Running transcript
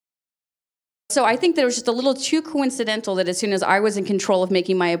So I think that it was just a little too coincidental that as soon as I was in control of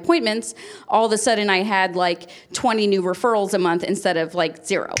making my appointments, all of a sudden I had like 20 new referrals a month instead of like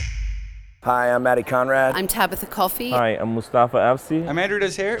 0. Hi, I'm Maddie Conrad. I'm Tabitha Coffey. Hi, I'm Mustafa Afsi. I'm Andrew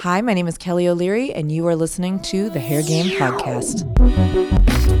Does Hair. Hi, my name is Kelly O'Leary, and you are listening to the Hair Game Podcast.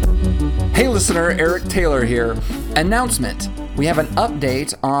 Hey listener, Eric Taylor here. Announcement. We have an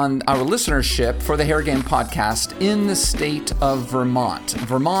update on our listenership for the Hair Game Podcast in the state of Vermont.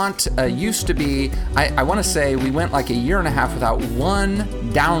 Vermont used to be, I want to say we went like a year and a half without one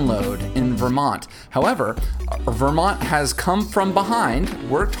download in Vermont. However, Vermont has come from behind,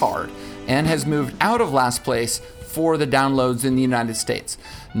 worked hard, and has moved out of last place for the downloads in the United States.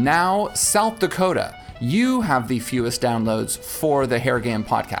 Now, South Dakota, you have the fewest downloads for the Hair Game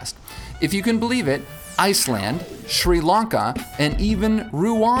Podcast. If you can believe it, Iceland, Sri Lanka, and even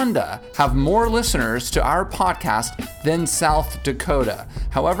Rwanda have more listeners to our podcast than South Dakota.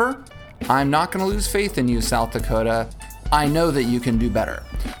 However, I'm not going to lose faith in you, South Dakota. I know that you can do better.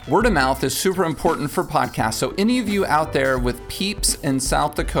 Word of mouth is super important for podcasts, so any of you out there with peeps in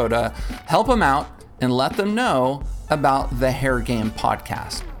South Dakota, help them out and let them know about the Hair Game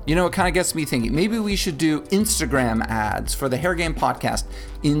Podcast. You know, it kind of gets me thinking, maybe we should do Instagram ads for the Hair Game Podcast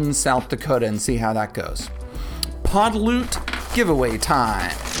in South Dakota and see how that goes. Pod Loot giveaway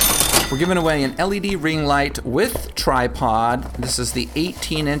time. We're giving away an LED ring light with tripod. This is the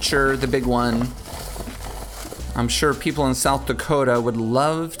 18-incher, the big one. I'm sure people in South Dakota would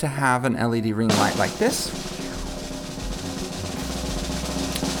love to have an LED ring light like this.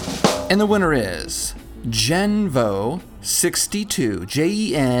 And the winner is Genvo 62,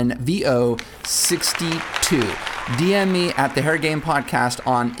 Genvo 62. DM me at the Hair Game Podcast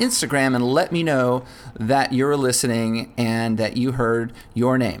on Instagram and let me know that you're listening and that you heard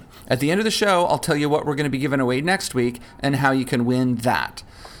your name. At the end of the show, I'll tell you what we're going to be giving away next week and how you can win that.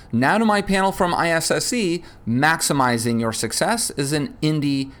 Now to my panel from ISSE, Maximizing Your Success as an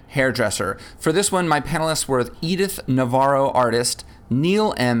Indie Hairdresser. For this one, my panelists were Edith Navarro Artist,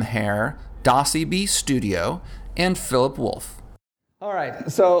 Neil M. Hair, Dossie B. Studio, and Philip Wolf. All right,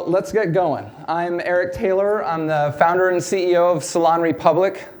 so let's get going. I'm Eric Taylor. I'm the founder and CEO of Salon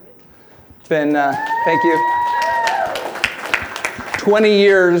Republic. It's been, thank you, 20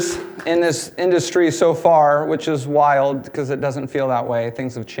 years in this industry so far, which is wild because it doesn't feel that way.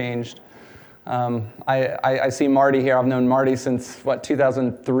 Things have changed. I see Marty here. I've known Marty since,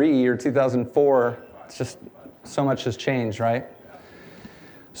 2003 or 2004. It's just so much has changed, right?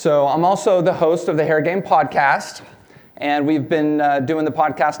 So I'm also the host of the Hair Game Podcast, and we've been doing the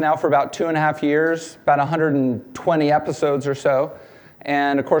podcast now for about 2.5 years, about 120 episodes or so.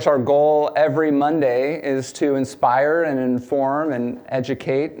 And of course, our goal every Monday is to inspire and inform and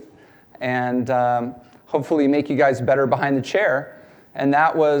educate and hopefully make you guys better behind the chair. And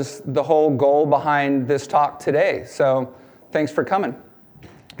that was the whole goal behind this talk today. So thanks for coming.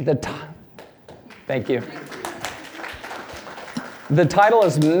 Thank you. The title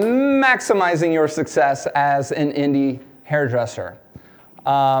is Maximizing Your Success as an Indie Hairdresser.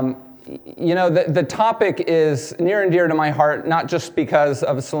 You know, the topic is near and dear to my heart, not just because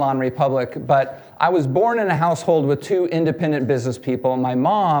of Salon Republic, but I was born in a household with 2 independent business people. My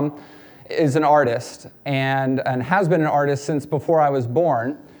mom is an artist and has been an artist since before I was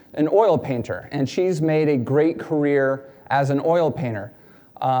born, an oil painter, and she's made a great career as an oil painter.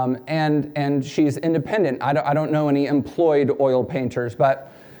 And she's independent. I don't know any employed oil painters,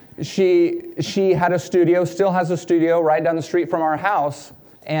 but she had a studio, still has a studio right down the street from our house,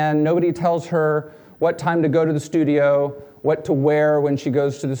 and nobody tells her what time to go to the studio, what to wear when she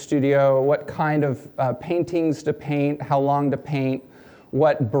goes to the studio, what kind of paintings to paint, how long to paint,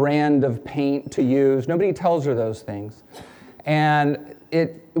 what brand of paint to use. Nobody tells her those things. And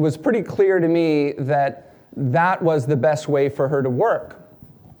it was pretty clear to me that that was the best way for her to work.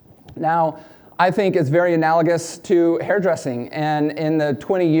 Now, I think it's very analogous to hairdressing, and in the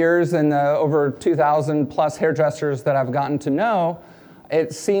 20 years and the over 2,000 plus hairdressers that I've gotten to know,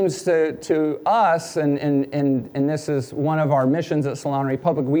 it seems to us, and this is one of our missions at Salon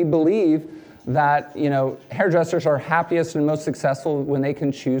Republic, we believe that, you know, hairdressers are happiest and most successful when they can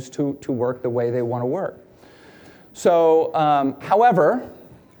choose to work the way they want to work. So, however,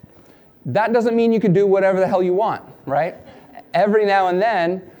 that doesn't mean you can do whatever the hell you want, right? Every now and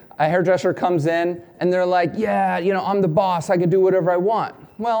then, a hairdresser comes in and they're like, yeah, you know, I'm the boss, I can do whatever I want.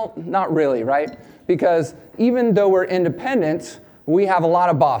 Well, not really, right? Because even though we're independent, we have a lot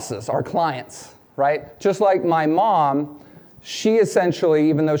of bosses, our clients, right? Just like my mom, she essentially,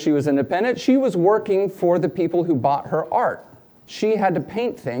 even though she was independent, she was working for the people who bought her art. She had to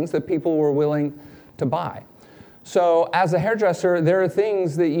paint things that people were willing to buy. So as a hairdresser, there are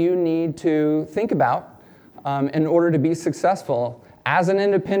things that you need to think about in order to be successful. As an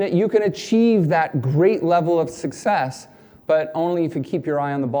independent, you can achieve that great level of success, but only if you keep your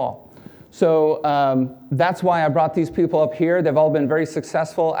eye on the ball. So that's why I brought these people up here. They've all been very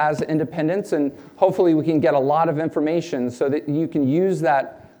successful as independents, and hopefully we can get a lot of information so that you can use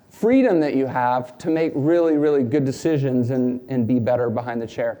that freedom that you have to make really, really good decisions and be better behind the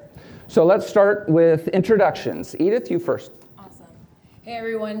chair. So let's start with introductions. Edith, you first. Awesome. Hey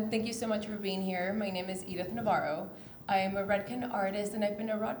everyone, thank you so much for being here. My name is Edith Navarro. I'm a Redken artist, and I've been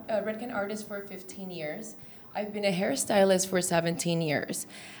a Redken artist for 15 years. I've been a hairstylist for 17 years.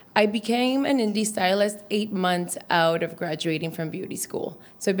 I became an indie stylist 8 months out of graduating from beauty school.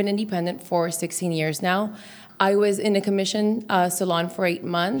 So I've been independent for 16 years now. I was in a commission salon for 8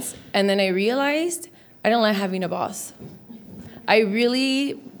 months, and then I realized I don't like having a boss. I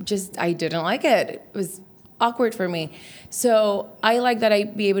didn't like it. It was awkward for me. So I like that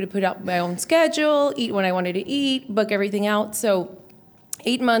I'd be able to put out my own schedule, eat when I wanted to eat, book everything out. So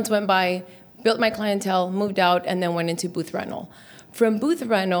 8 months went by, built my clientele, moved out, and then went into booth rental. From booth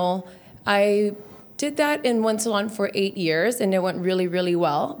rental, I did that in one salon for 8 years, and it went really, really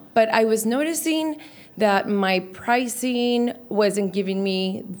well. But I was noticing that my pricing wasn't giving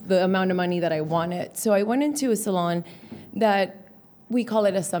me the amount of money that I wanted. So I went into a salon that we call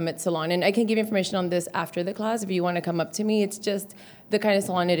it a summit salon. And I can give information on this after the class if you want to come up to me. It's just the kind of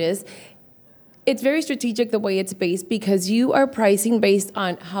salon it is. It's very strategic the way it's based because you are pricing based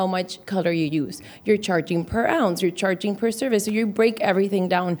on how much color you use. You're charging per ounce, you're charging per service, so you break everything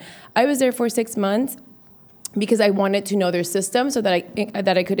down. I was there for 6 months because I wanted to know their system so that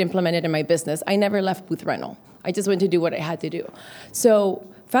I could implement it in my business. I never left booth rental. I just went to do what I had to do. So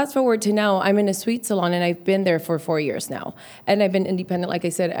fast forward to now, I'm in a sweet salon, and I've been there for 4 years now. And I've been independent, like I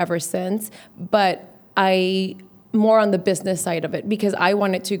said, ever since. But more on the business side of it because I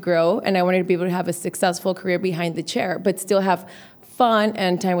wanted to grow and I wanted to be able to have a successful career behind the chair, but still have fun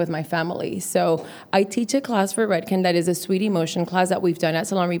and time with my family. So I teach a class for Redken that is a Sweet Emotion class that we've done at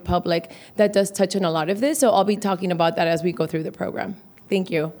Salon Republic that does touch on a lot of this. So I'll be talking about that as we go through the program. Thank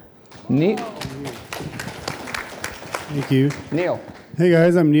you. Neil. Thank you. Neil. Hey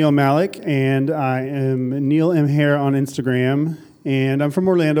guys, I'm Neil Malik, and I am Neil M. Hair on Instagram. And I'm from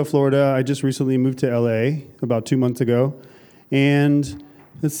Orlando, Florida. I just recently moved to LA about 2 months ago. And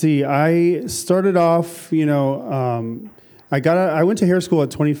let's see, I started off, I went to hair school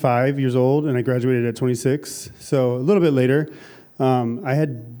at 25 years old and I graduated at 26. So a little bit later, I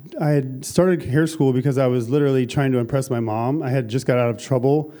had started hair school because I was literally trying to impress my mom. I had just got out of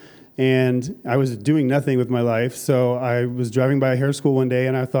trouble and I was doing nothing with my life. So I was driving by a hair school one day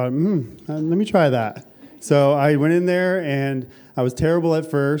and I thought, let me try that. So I went in there and I was terrible at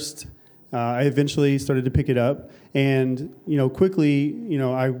first. I eventually started to pick it up. And, quickly,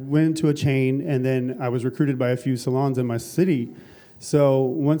 I went into a chain and then I was recruited by a few salons in my city. So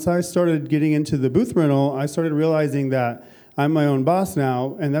once I started getting into the booth rental, I started realizing that I'm my own boss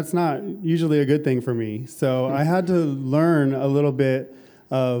now, and that's not usually a good thing for me. So I had to learn a little bit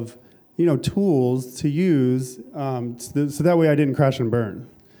of, tools to use so that way I didn't crash and burn.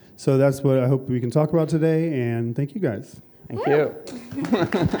 So that's what I hope we can talk about today, and thank you guys. Thank you.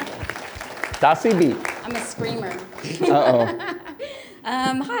 Dossie B. I'm a screamer. Uh-oh.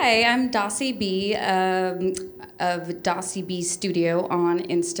 Hi, I'm Dossie B of Dossie B Studio on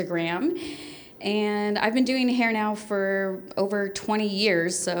Instagram. And I've been doing hair now for over 20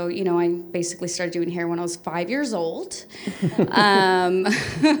 years. So, I basically started doing hair when I was 5 years old.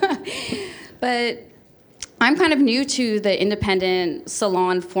 But I'm kind of new to the independent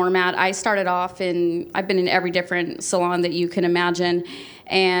salon format. I started off I've been in every different salon that you can imagine.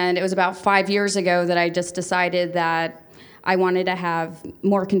 And it was about 5 years ago that I just decided that I wanted to have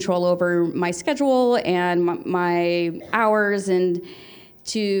more control over my schedule and my hours and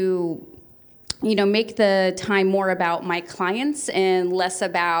to, make the time more about my clients and less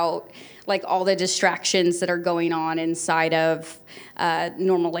about like all the distractions that are going on inside of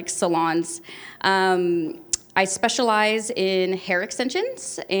normal like salons. I specialize in hair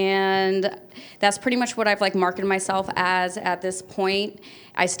extensions, and that's pretty much what I've marketed myself as at this point.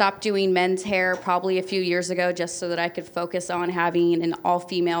 I stopped doing men's hair probably a few years ago just so that I could focus on having an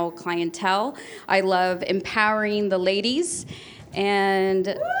all-female clientele. I love empowering the ladies, and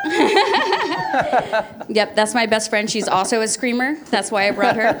yep, that's my best friend. She's also a screamer. That's why I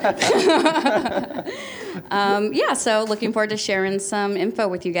brought her. So looking forward to sharing some info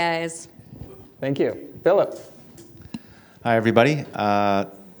with you guys. Thank you. Philip. Hi, everybody.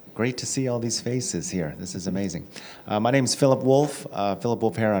 Great to see all these faces here. This is amazing. My name is Philip Wolf, Philip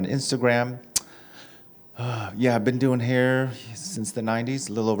Wolf Hair on Instagram. Yeah, I've been doing hair since the 90s,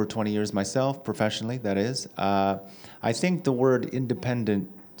 a little over 20 years myself, professionally, that is. I think the word independent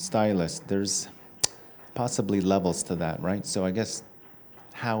stylist, there's possibly levels to that, right? So I guess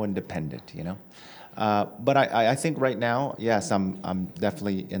how independent, you know? But I think right now, yes, I'm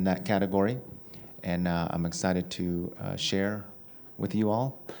definitely in that category, and I'm excited to share with you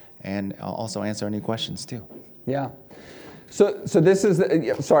all, and I'll also answer any questions too. Yeah. So this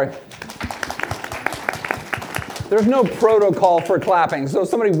is, sorry. There's no protocol for clapping. So if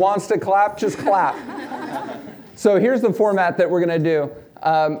somebody wants to clap, just clap. So here's the format that we're going to do.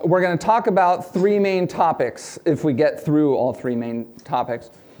 We're going to talk about three main topics if we get through all three main topics.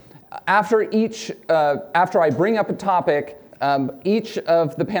 After I bring up a topic, each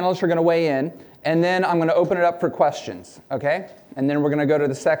of the panelists are going to weigh in, and then I'm going to open it up for questions, okay? And then we're going to go to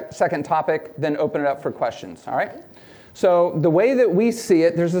the second topic, then open it up for questions, all right? So the way that we see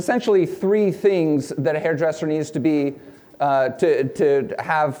it, there's essentially three things that a hairdresser needs to be, to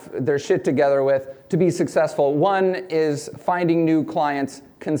have their shit together with to be successful. One is finding new clients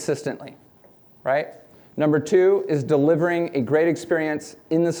consistently, right? Number two is delivering a great experience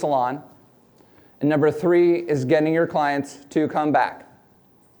in the salon. And number three is getting your clients to come back,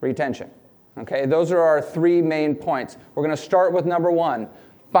 retention. Okay, those are our three main points. We're going to start with number one,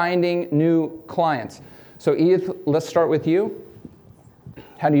 finding new clients. So Edith, let's start with you.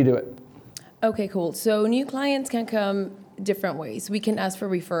 How do you do it? Okay, cool. So new clients can come different ways. We can ask for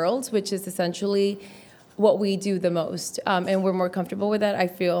referrals, which is essentially what we do the most. And we're more comfortable with that, I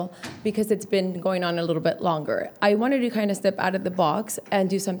feel, because it's been going on a little bit longer. I wanted to kind of step out of the box and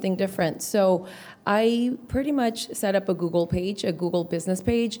do something different. So I pretty much set up a Google page, a Google business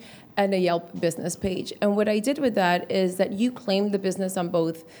page, and a Yelp business page. And what I did with that is that you claim the business on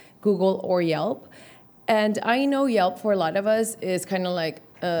both Google or Yelp. And I know Yelp, for a lot of us, is kind of like,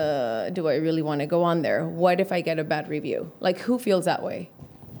 do I really want to go on there? What if I get a bad review? Like, who feels that way?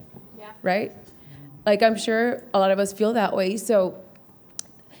 Yeah. Right? Like, I'm sure a lot of us feel that way. So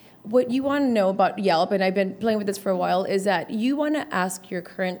what you want to know about Yelp, and I've been playing with this for a while, is that you want to ask your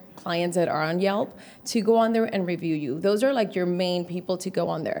current clients that are on Yelp to go on there and review you. Those are like your main people to go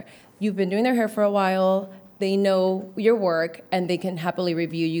on there. You've been doing their hair for a while. They know your work, and they can happily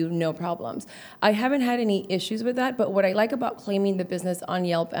review you, no problems. I haven't had any issues with that, but what I like about claiming the business on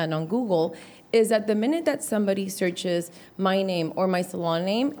Yelp and on Google is that the minute that somebody searches my name or my salon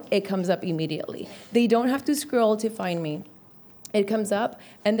name, it comes up immediately. They don't have to scroll to find me. It comes up,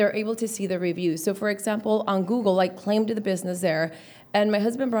 and they're able to see the reviews. So for example, on Google, I claimed the business there, and my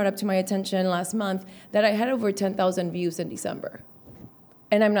husband brought up to my attention last month that I had over 10,000 views in December.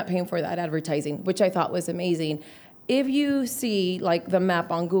 And I'm not paying for that advertising, which I thought was amazing. If you see like the map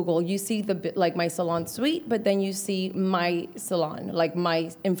on Google, you see the like my salon suite, but then you see my salon, like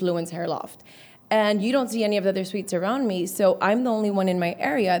my Influence Hair Loft. And you don't see any of the other suites around me, so I'm the only one in my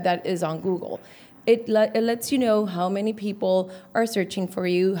area that is on Google. It lets you know how many people are searching for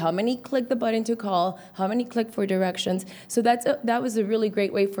you, how many click the button to call, how many click for directions. So that was a really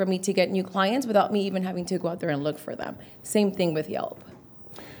great way for me to get new clients without me even having to go out there and look for them. Same thing with Yelp.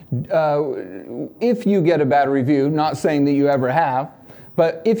 If you get a bad review, not saying that you ever have,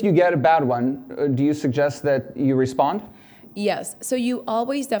 but if you get a bad one, do you suggest that you respond? Yes. So you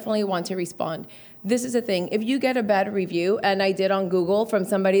always definitely want to respond. This is the thing. If you get a bad review, and I did on Google from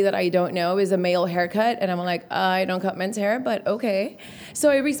somebody that I don't know is a male haircut, and I'm like, I don't cut men's hair, but okay. So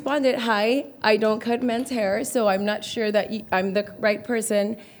I responded, hi, I don't cut men's hair, so I'm not sure that I'm the right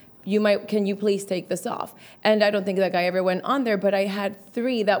person. Can you please take this off? And I don't think that guy ever went on there, but I had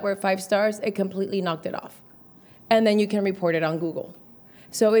 3 that were 5 stars. It completely knocked it off. And then you can report it on Google.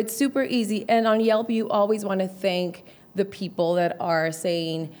 So it's super easy. And on Yelp, you always want to thank the people that are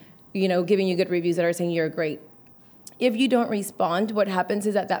saying, giving you good reviews, that are saying you're great. If you don't respond, what happens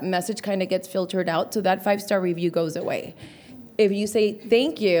is that message kind of gets filtered out, so that 5-star review goes away. If you say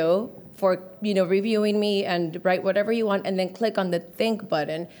thank you for reviewing me and write whatever you want and then click on the thank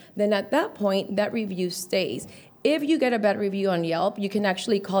button, then at that point that review stays. If you get a bad review on Yelp, you can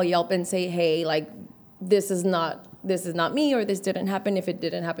actually call Yelp and say, hey, like this is not me, or this didn't happen if it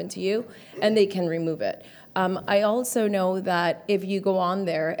didn't happen to you, and they can remove it. I also know that if you go on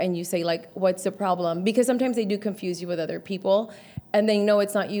there and you say like, what's the problem? Because sometimes they do confuse you with other people, and they know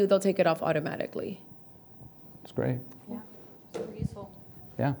it's not you, they'll take it off automatically. That's great. Yeah, super useful.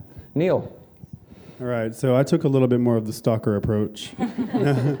 Yeah. Neil. All right, so I took a little bit more of the stalker approach.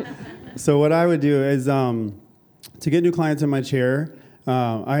 So what I would do is to get new clients in my chair,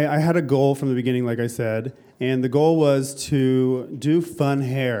 I had a goal from the beginning, like I said, and the goal was to do fun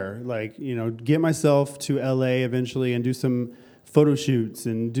hair, like, get myself to LA eventually and do some photo shoots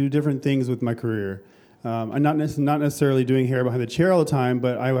and do different things with my career. I'm not necessarily doing hair behind the chair all the time,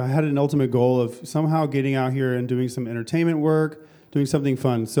 but I had an ultimate goal of somehow getting out here and doing some entertainment work, doing something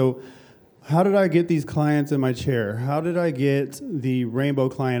fun. So how did I get these clients in my chair? How did I get the rainbow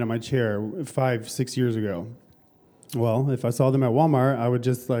client in my chair 5-6 years ago? Well, if I saw them at Walmart, I would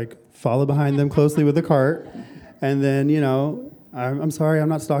just like follow behind them closely with the cart. And then, I'm sorry, I'm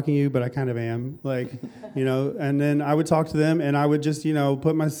not stalking you, but I kind of am. And then I would talk to them and I would just,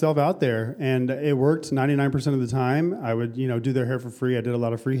 put myself out there. And it worked 99% of the time. I would, do their hair for free. I did a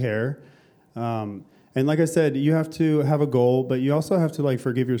lot of free hair. And like I said, you have to have a goal, but you also have to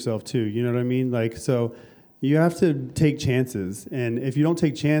forgive yourself too. You know what I mean? So you have to take chances. And if you don't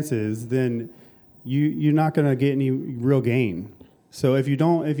take chances, then you're not going to get any real gain. So if you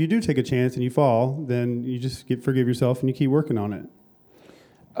do take a chance and you fall, then you just forgive yourself and you keep working on it.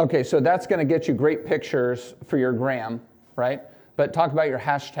 Okay, so that's going to get you great pictures for your gram, right? But talk about your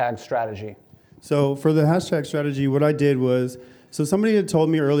hashtag strategy. So for the hashtag strategy, what I did was, so somebody had told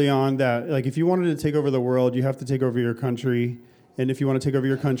me early on that if you wanted to take over the world, you have to take over your country. And if you want to take over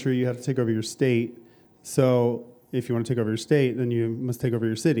your country, you have to take over your state. So if you want to take over your state, then you must take over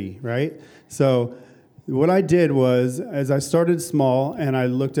your city, right? So what I did was, as I started small and I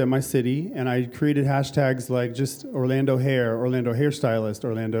looked at my city and I created hashtags like just Orlando hair, Orlando hairstylist,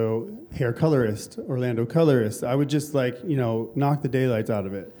 Orlando hair colorist, Orlando colorist. I would just knock the daylights out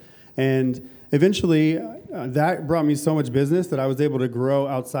of it. And eventually that brought me so much business that I was able to grow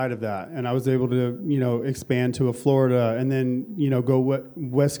outside of that. And I was able to, expand to a Florida and then, go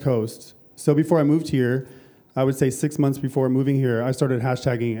West Coast. So before I moved here, I would say 6 months before moving here, I started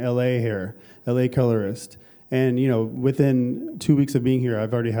hashtagging LA hair, LA colorist. And, within 2 weeks of being here,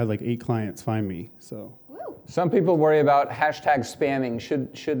 I've already had 8 clients find me. So some people worry about hashtag spamming.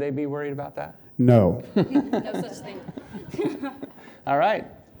 Should they be worried about that? No. No such thing. All right.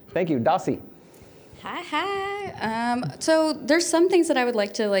 Thank you. Dossie. Hi. So there's some things that I would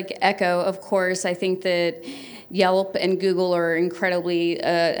like to echo. Of course, I think that Yelp and Google are incredibly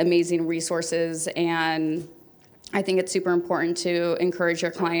amazing resources, and I think it's super important to encourage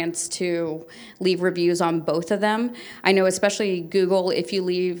your clients to leave reviews on both of them. I know especially Google, if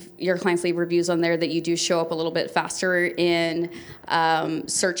your clients leave reviews on there, that you do show up a little bit faster in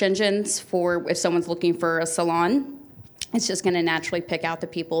search engines for if someone's looking for a salon. It's just going to naturally pick out the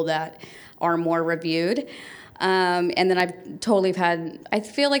people that are more reviewed. And then I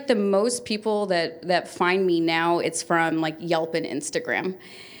feel like the most people that find me now, it's from Yelp and Instagram.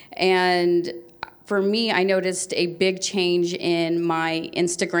 And for me, I noticed a big change in my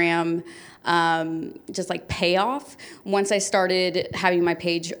Instagram just payoff once I started having my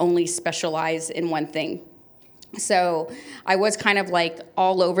page only specialize in one thing. So I was kind of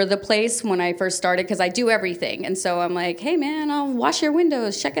all over the place when I first started because I do everything. And so I'm like, hey, man, I'll wash your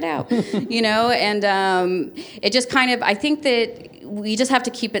windows. Check it out, And it just I think that we just have to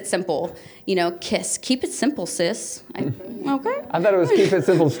keep it simple. KISS. Keep it simple, sis. Okay. I thought it was keep it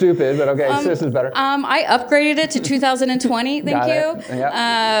simple, stupid, but okay, sis is better. I upgraded it to 2020. Thank you.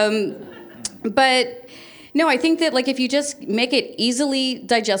 Yep. But no, I think that if you just make it easily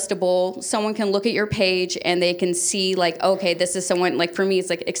digestible, someone can look at your page and they can see okay, this is someone, for me,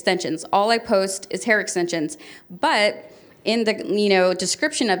 it's extensions. All I post is hair extensions. But in the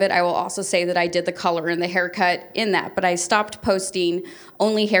description of it, I will also say that I did the color and the haircut in that. But I stopped posting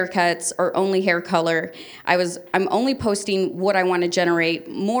only haircuts or only hair color. I'm only posting what I want to generate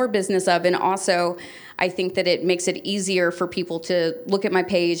more business of, and also I think that it makes it easier for people to look at my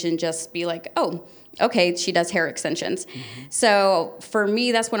page and just be like, oh, okay, she does hair extensions. Mm-hmm. So for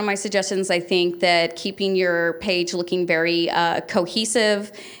me, that's one of my suggestions. I think that keeping your page looking very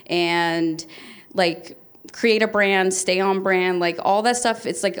cohesive and create a brand, stay on brand, all that stuff.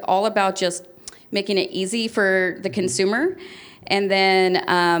 It's all about just making it easy for the consumer. And then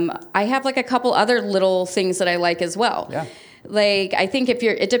I have a couple other little things that I like as well. Yeah. I think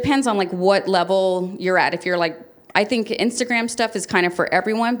it depends on what level you're at. If you're I think Instagram stuff is kind of for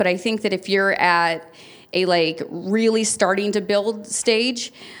everyone, but I think that if you're at a really starting to build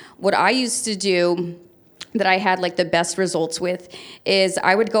stage, what I used to do that I had the best results with is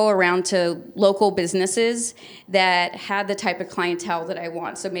I would go around to local businesses that had the type of clientele that I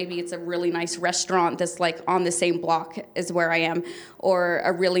want. So maybe it's a really nice restaurant that's on the same block as where I am, or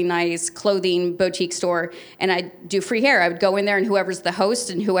a really nice clothing boutique store, and I do free hair. I would go in there, and whoever's the host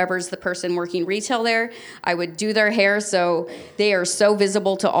and whoever's the person working retail there, I would do their hair so they are so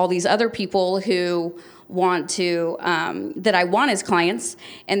visible to all these other people who that I want as clients.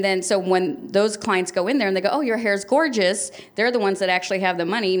 And then so when those clients go in there and they go, oh, your hair's gorgeous, they're the ones that actually have the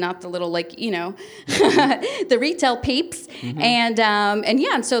money, not the little, like, you know, the retail peeps. And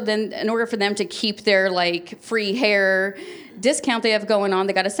so then in order for them to keep their like free hair discount they have going on,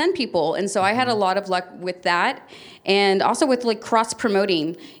 they got to send people. And so I had a lot of luck with that. And also with like cross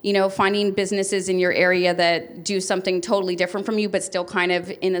promoting, you know, finding businesses in your area that do something totally different from you, but still kind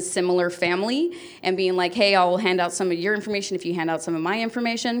of in a similar family, and being like, hey, I'll hand out some of your information if you hand out some of my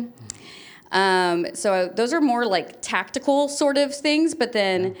information. So those are more like tactical sort of things. But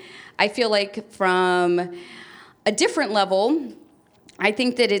then I feel like from a different level, I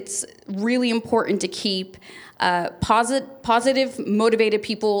think that it's really important to keep positive, motivated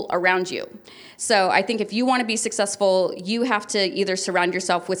people around you. So I think if you want to be successful, you have to either surround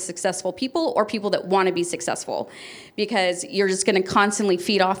yourself with successful people or people that want to be successful, because you're just going to constantly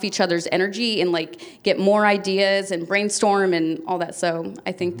feed off each other's energy and like get more ideas and brainstorm and all that. So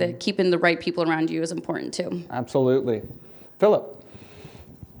I think that keeping the right people around you is important too. Absolutely. Philip.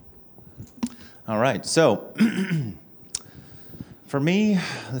 All right. So for me,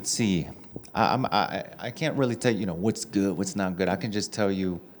 let's see. I can't really tell you, what's good, what's not good. I can just tell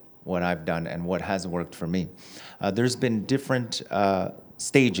you what I've done and what has worked for me. There's been different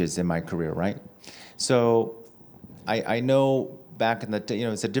stages in my career, right? So I know back in the,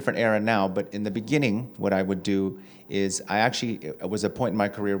 it's a different era now, but in the beginning, what I would do is it was a point in my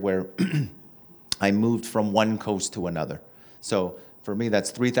career where I moved from one coast to another. So for me,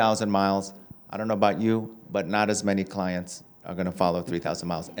 that's 3,000 miles. I don't know about you, but not as many clients are going to follow 3,000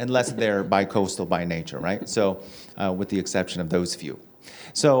 miles, unless they're bi-coastal by nature, right? So with the exception of those few.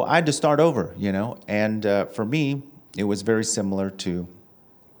 So I had to start over, and for me, it was very similar to,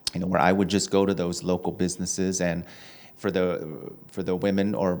 where I would just go to those local businesses, and for the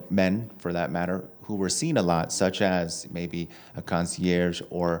women or men, for that matter, who were seen a lot, such as maybe a concierge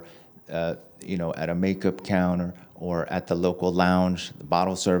or, at a makeup counter or at the local lounge, the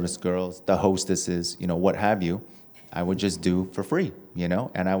bottle service girls, the hostesses, what have you, I would just do for free,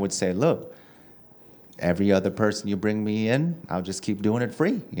 and I would say, look, every other person you bring me in, I'll just keep doing it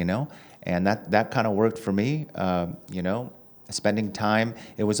free, and that kind of worked for me, spending time.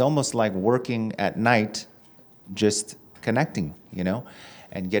 It was almost like working at night, just connecting,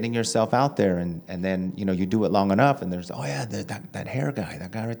 and getting yourself out there, and then, you do it long enough, and there's, oh yeah, that hair guy,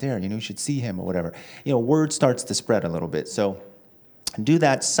 that guy right there, you should see him or whatever. Word starts to spread a little bit. So do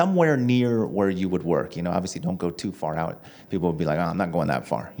that somewhere near where you would work. Obviously don't go too far out. People would be like, oh, I'm not going that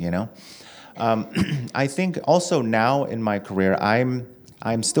far, I think also now in my career,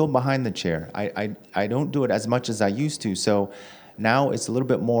 I'm still behind the chair. I don't do it as much as I used to. So now it's a little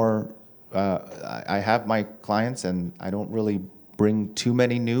bit more, I have my clients and I don't really bring too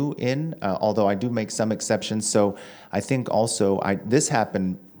many new in, although I do make some exceptions. So I think also, this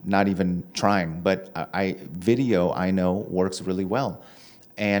happened not even trying, but video I know works really well.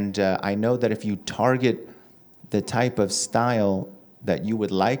 And I know that if you target the type of style that you would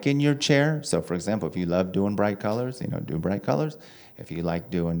like in your chair, so for example, if you love doing bright colors, do bright colors. If you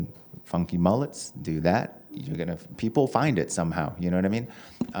like doing funky mullets, do that. People find it somehow, you know what I mean?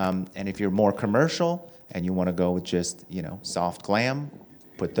 And if you're more commercial and you want to go with just, soft glam,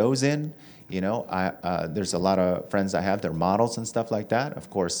 put those in. There's a lot of friends I have, they're models and stuff like that. Of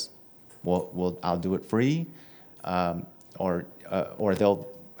course, I'll do it free, or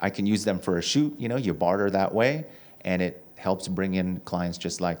I can use them for a shoot. You barter that way, and it helps bring in clients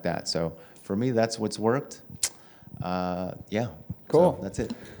just like that. So for me, that's what's worked. Yeah. Cool. So that's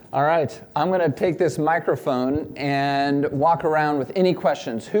it. All right. I'm going to take this microphone and walk around with any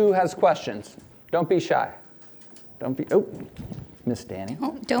questions. Who has questions? Don't be shy. Miss Danny.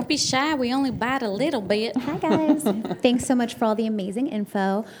 Oh, don't be shy. We only bite a little bit. Hi, guys. Thanks so much for all the amazing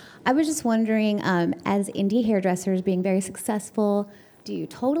info. I was just wondering, as indie hairdressers being very successful, do you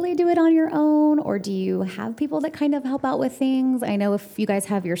totally do it on your own, or do you have people that kind of help out with things? I know if you guys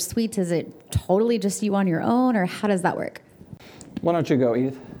have your suites, is it totally just you on your own, or how does that work? Why don't you go,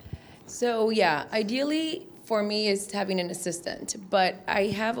 Edith? So yeah, ideally for me is having an assistant, but I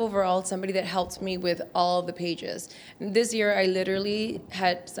have overall somebody that helps me with all the pages. This year I literally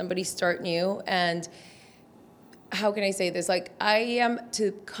had somebody start new, and how can I say this? Like, I am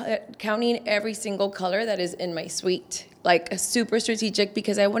counting every single color that is in my suite, like super strategic,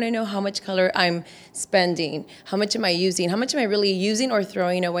 because I want to know how much color I'm spending, how much am I using, how much am I really using or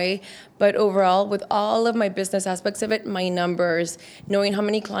throwing away. But overall, with all of my business aspects of it, my numbers, knowing how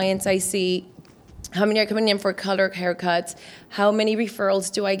many clients I see, how many are coming in for color haircuts, how many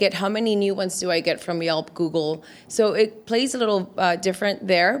referrals do I get, how many new ones do I get from Yelp, Google. So it plays a little different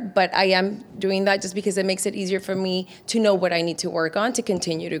there, but I am doing that just because it makes it easier for me to know what I need to work on to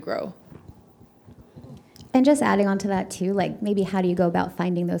continue to grow. And just adding on to that too, like maybe how do you go about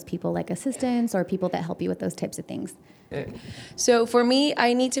finding those people like assistants or people that help you with those types of things? So for me,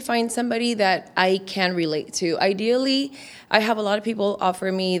 I need to find somebody that I can relate to. Ideally, I have a lot of people offer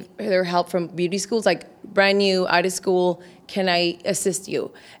me their help from beauty schools, like brand new, out of school, can I assist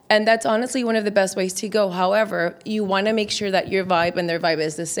you? And that's honestly one of the best ways to go. However, you want to make sure that your vibe and their vibe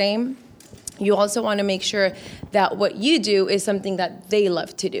is the same. You also want to make sure that what you do is something that they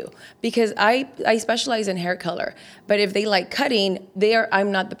love to do. Because I specialize in hair color, but if they like cutting,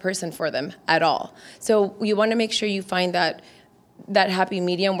 I'm not the person for them at all. So you want to make sure you find that happy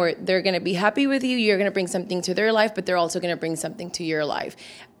medium where they're going to be happy with you, you're going to bring something to their life, but they're also going to bring something to your life.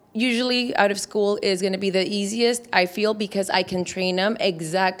 Usually out of school is going to be the easiest, I feel, because I can train them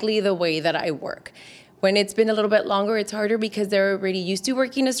exactly the way that I work. When it's been a little bit longer, it's harder because they're already used to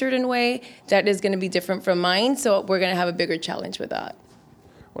working a certain way. That is going to be different from mine, so we're going to have a bigger challenge with that.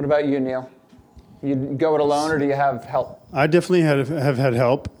 What about you, Neil? You go it alone, or do you have help? I definitely have had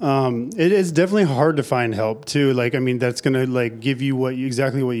help. It is definitely hard to find help too. Like, I mean, that's going to like give you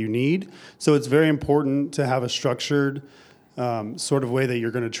exactly what you need. So it's very important to have a structured sort of way that you're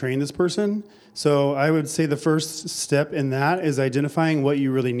going to train this person. So I would say the first step in that is identifying what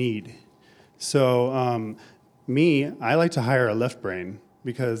you really need. So I like to hire a left brain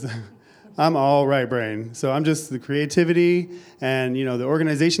because I'm all right brain. So I'm just the creativity and, the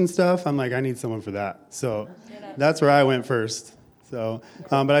organization stuff. I'm like, I need someone for that. So that's where I went first. So,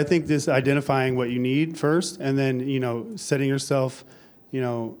 but I think this identifying what you need first and then, setting yourself,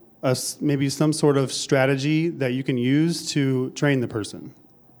 maybe some sort of strategy that you can use to train the person.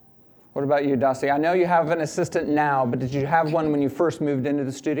 What about you, Dasi? I know you have an assistant now, but did you have one when you first moved into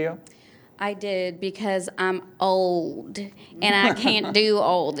the studio? I did because I'm old and I can't do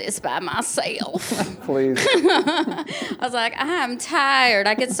all this by myself. Please. I was like, I'm tired.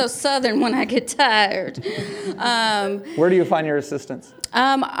 I get so southern when I get tired. Where do you find your assistants?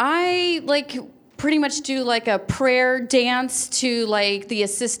 I pretty much do like a prayer dance to like the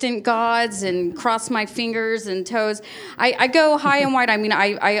assistant gods and cross my fingers and toes. I go high and wide. I mean,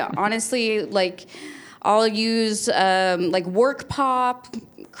 I honestly I'll use Work Pop,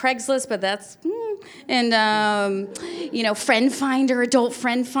 Craigslist, but that's and Friend Finder, Adult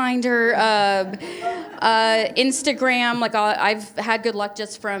Friend Finder, Instagram. I've had good luck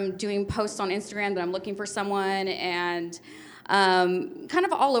just from doing posts on Instagram that I'm looking for someone, and kind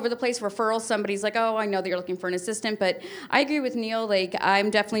of all over the place. Referrals. Somebody's like, oh, I know that you're looking for an assistant, but I agree with Neil. I'm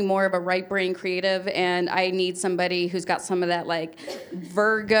definitely more of a right brain creative, and I need somebody who's got some of that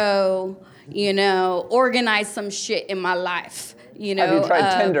Virgo. Organize some shit in my life. Have you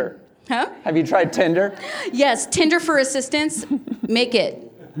tried Tinder? Huh? Have you tried Tinder? Yes, Tinder for assistants. Make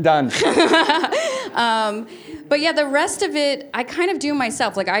it. Done. But yeah, the rest of it, I kind of do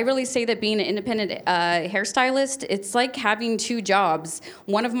myself. I really say that being an independent hairstylist, it's like having two jobs.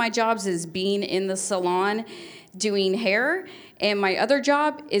 One of my jobs is being in the salon doing hair, and my other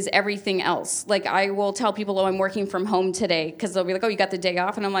job is everything else. I will tell people, oh, I'm working from home today, because they'll be like, oh, you got the day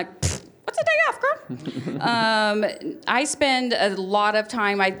off? And I'm like, what's a day off, girl? I spend a lot of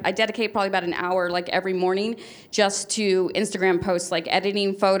time, I dedicate probably about an hour every morning just to Instagram posts,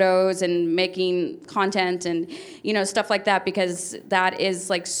 editing photos and making content and stuff like that, because that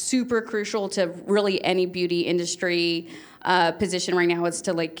is super crucial to really any beauty industry position right now, is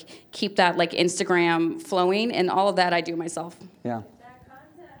to keep that Instagram flowing, and all of that I do myself. Yeah.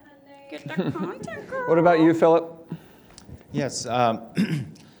 Get that content, girl. What about you, Philip? Yes.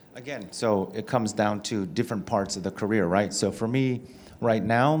 Again, so it comes down to different parts of the career, right? So for me, right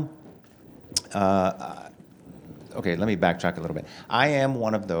now, okay, let me backtrack a little bit. I am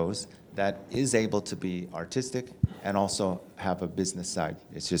one of those that is able to be artistic and also have a business side.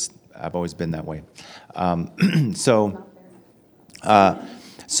 It's just, I've always been that way. So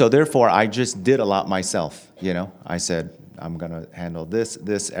therefore, I just did a lot myself, I said, I'm going to handle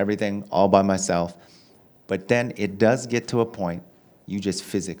this, everything, all by myself. But then it does get to a point you just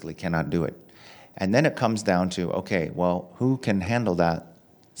physically cannot do it. And then it comes down to, okay, well, who can handle that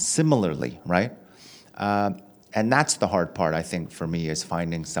similarly, right? And that's the hard part, I think, for me, is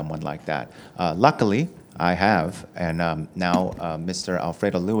finding someone like that. Luckily, I have, and now Mr.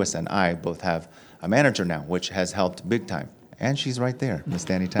 Alfredo Lewis and I both have a manager now, which has helped big time. And she's right there, Miss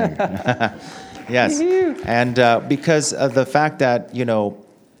Danny Tang. Yes. And because of the fact that,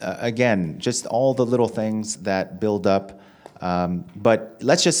 again, just all the little things that build up But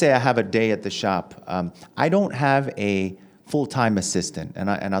let's just say I have a day at the shop. I don't have a full-time assistant,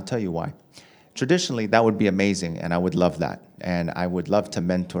 and I'll tell you why. Traditionally, that would be amazing, and I would love that. And I would love to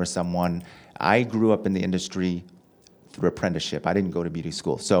mentor someone. I grew up in the industry through apprenticeship. I didn't go to beauty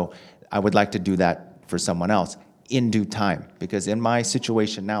school. So I would like to do that for someone else in due time. Because in my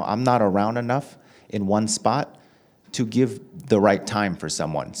situation now, I'm not around enough in one spot to give the right time for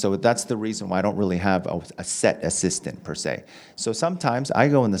someone. So that's the reason why I don't really have a set assistant per se. So sometimes I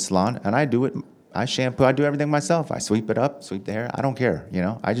go in the salon and I do it. I shampoo, I do everything myself. I sweep it up, sweep the hair. I don't care,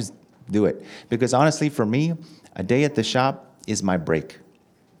 I just do it. Because honestly, for me, a day at the shop is my break.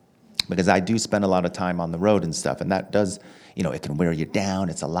 Because I do spend a lot of time on the road and stuff, and that does, it can wear you down.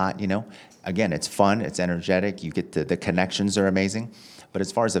 It's a lot, Again, it's fun, it's energetic. You get the connections are amazing. But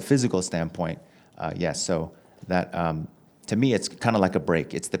as far as a physical standpoint, yes. So that, to me, it's kind of like a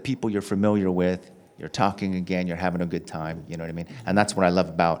break. It's the people you're familiar with. You're talking again. You're having a good time. You know what I mean? And that's what I love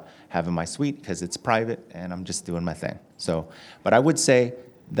about having my suite, because it's private and I'm just doing my thing. So, but I would say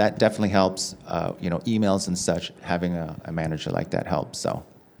that definitely helps. Emails and such, having a manager like that helps. So.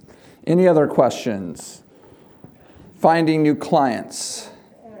 Any other questions? Finding new clients.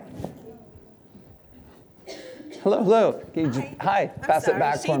 Hello. Hi. Pass it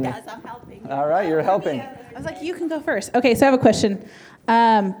back for me. I'm helping. All right, you're helping. I was like, you can go first. Okay, so I have a question.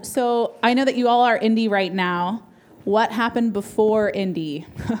 So I know that you all are indie right now. What happened before indie,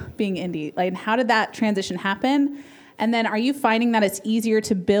 being indie? Like, how did that transition happen? And then are you finding that it's easier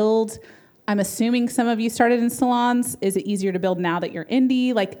to build? I'm assuming some of you started in salons. Is it easier to build now that you're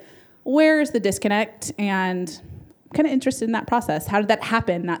indie? Like, where is the disconnect? And I'm kind of interested in that process. How did that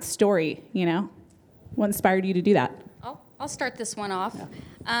happen, that story, What inspired you to do that? I'll start this one off.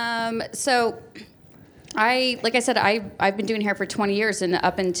 So like I said, I've been doing hair for 20 years, and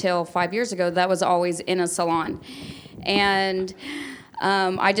up until 5 years ago, that was always in a salon. And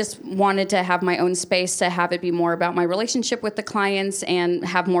I just wanted to have my own space, to have it be more about my relationship with the clients and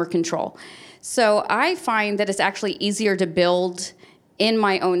have more control. So I find that it's actually easier to build in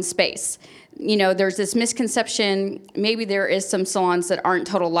my own space. There's this misconception, maybe there is some salons that aren't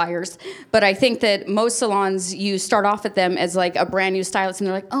total liars, but I think that most salons, you start off at them as like a brand new stylist, and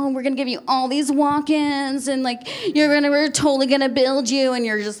they're like, oh, we're going to give you all these walk-ins, and like, we're totally going to build you, and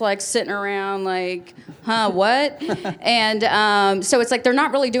you're just like sitting around like, what? And so it's like they're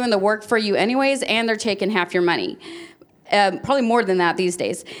not really doing the work for you anyways, and they're taking half your money. Probably more than that these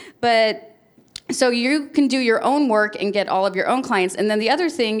days. But so you can do your own work and get all of your own clients. And then the other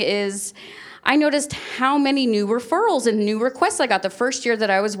thing is, I noticed how many new referrals and new requests I got the first year that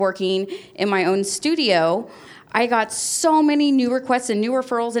I was working in my own studio. I got so many new requests and new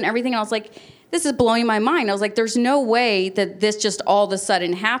referrals and everything. And I was like, this is blowing my mind. I was like, there's no way that this just all of a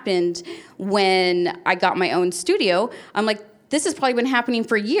sudden happened when I got my own studio. I'm like, this has probably been happening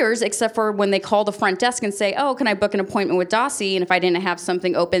for years, except for when they call the front desk and say, oh, can I book an appointment with Dossie? And if I didn't have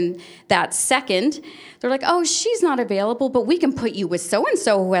something open that second, they're like, oh, she's not available, but we can put you with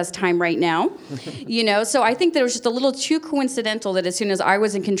so-and-so who has time right now. So I think that it was just a little too coincidental that as soon as I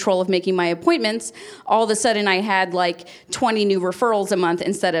was in control of making my appointments, all of a sudden I had like 20 new referrals a month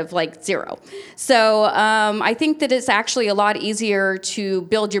instead of like 0. So I think that it's actually a lot easier to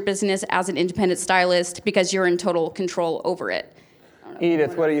build your business as an independent stylist because you're in total control over it.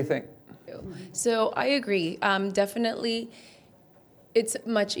 Edith, what do you think? So I agree. Definitely, it's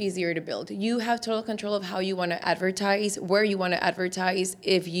much easier to build. You have total control of how you want to advertise, where you want to advertise,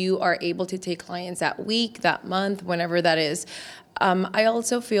 if you are able to take clients that week, that month, whenever that is. I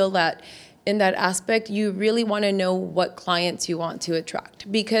also feel that in that aspect, you really want to know what clients you want to attract,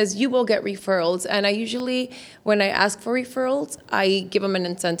 because you will get referrals. And I usually, when I ask for referrals, I give them an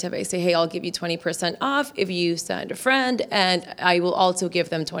incentive. I say, hey, I'll give you 20% off if you send a friend, and I will also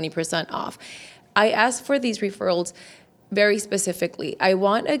give them 20% off. I ask for these referrals very specifically. I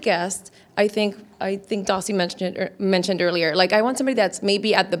want a guest. I think Dossie mentioned earlier, like I want somebody that's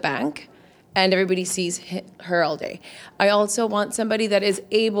maybe at the bank and everybody sees her all day. I also want somebody that is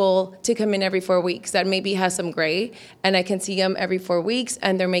able to come in every 4 weeks, that maybe has some gray, and I can see them every 4 weeks,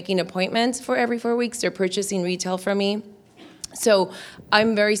 and they're making appointments for every 4 weeks. They're purchasing retail from me. So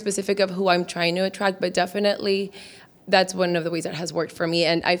I'm very specific of who I'm trying to attract, but definitely that's one of the ways that has worked for me.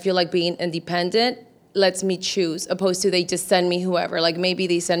 And I feel like being independent lets me choose, opposed to they just send me whoever. Like maybe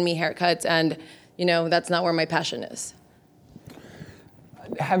they send me haircuts, and that's not where my passion is.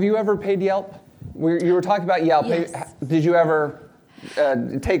 Have you ever paid Yelp? You were talking about Yelp. Yes. Did you ever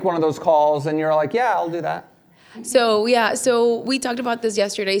take one of those calls and you're like, yeah, I'll do that? So we talked about this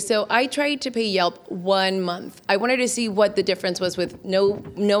yesterday. So I tried to pay Yelp 1 month. I wanted to see what the difference was with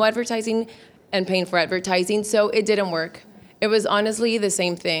no advertising and paying for advertising. So it didn't work. It was honestly the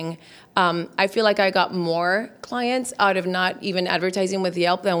same thing. I feel like I got more clients out of not even advertising with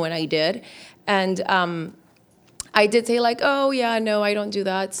Yelp than when I did. And I did say like, oh yeah, no, I don't do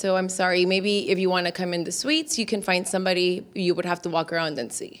that. So I'm sorry. Maybe if you want to come in the suites, you can find somebody you would have to walk around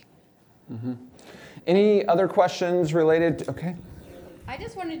and see. Mm-hmm. Any other questions related to, okay. I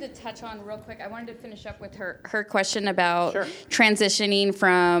just wanted to touch on real quick. I wanted to finish up with her question about Sure. transitioning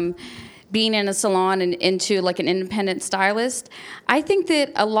from being in a salon and into like an independent stylist. I think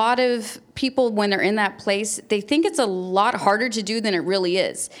that a lot of people, when they're in that place, they think it's a lot harder to do than it really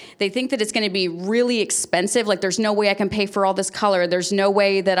is. They think that it's going to be really expensive. Like, there's no way I can pay for all this color. There's no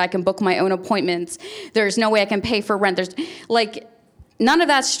way that I can book my own appointments. There's no way I can pay for rent. There's like, none of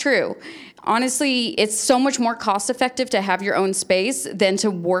that's true. Honestly, it's so much more cost effective to have your own space than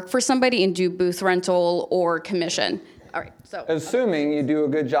to work for somebody and do booth rental or commission. All right, so. Assuming you do a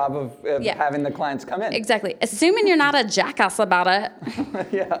good job of having the clients come in. Exactly. Assuming you're not a jackass about it.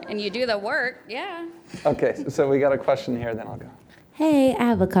 Yeah. And you do the work, yeah. Okay, so we got a question here, then I'll go. Hey, I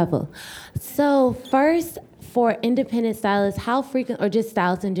have a couple. So first, for independent stylists, how frequent, or just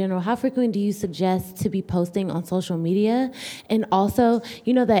stylists in general, how frequently do you suggest to be posting on social media? And also,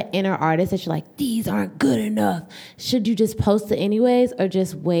 you know that inner artist that you're like, these aren't good enough. Should you just post it anyways or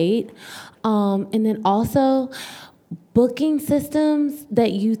just wait? And then also, booking systems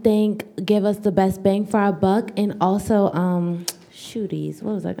that you think give us the best bang for our buck, and also shooties.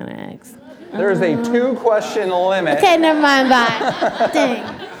 What was I gonna ask? There's a 2-question limit. Okay, never mind. Bye.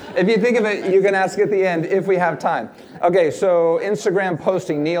 Dang. If you think of it, you can ask at the end if we have time. Okay, so Instagram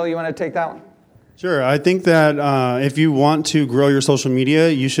posting. Neil, you want to take that one? Sure. I think that if you want to grow your social media,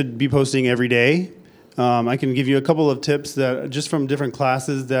 you should be posting every day. I can give you a couple of tips that just from different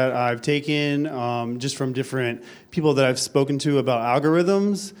classes that I've taken, just from different people that I've spoken to about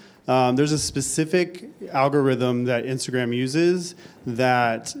algorithms. There's a specific algorithm that Instagram uses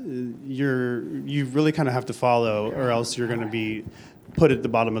that you really kind of have to follow, or else you're going to be put at the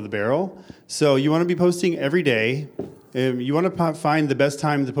bottom of the barrel. So you want to be posting every day. You want to find the best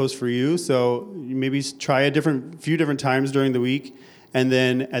time to post for you. So you maybe try a few different times during the week. And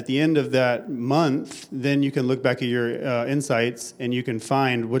then at the end of that month, then you can look back at your insights and you can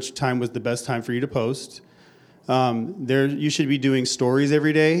find which time was the best time for you to post. You should be doing stories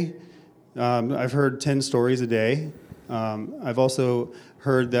every day. I've heard 10 stories a day. I've also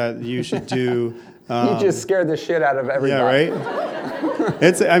heard that you should do... you just scared the shit out of everybody. Yeah, right?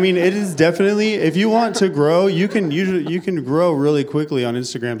 It is definitely, if you want to grow, you can grow really quickly on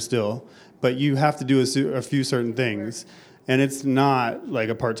Instagram still, but you have to do a few certain things. And it's not like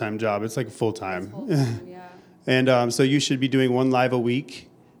a part-time job. It's like full-time. Yeah. And so you should be doing 1 live a week.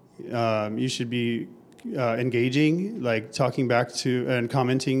 You should be engaging, like talking back to and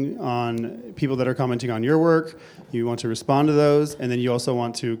commenting on people that are commenting on your work. You want to respond to those. And then you also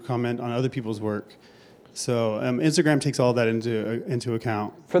want to comment on other people's work. So Instagram takes all that into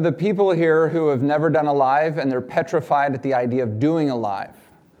account. For the people here who have never done a live and they're petrified at the idea of doing a live,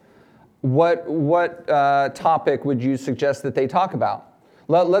 what topic would you suggest that they talk about?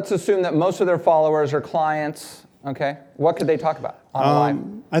 Let's assume that most of their followers are clients. Okay, what could they talk about on a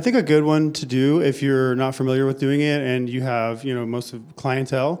live? I think a good one to do if you're not familiar with doing it and you have most of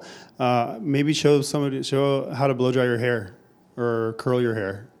clientele, maybe show how to blow dry your hair or curl your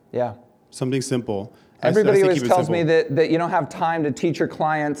hair. Yeah, something simple. Everybody always tells me that you don't have time to teach your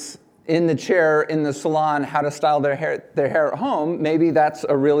clients in the chair in the salon how to style their hair at home. Maybe that's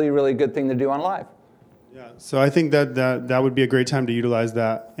a really, really good thing to do on live. Yeah, so I think that would be a great time to utilize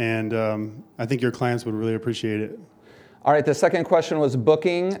that, and I think your clients would really appreciate it. All right, the second question was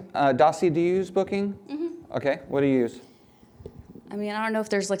booking. Dossie, do you use booking? Mm-hmm. Okay, what do you use? I don't know if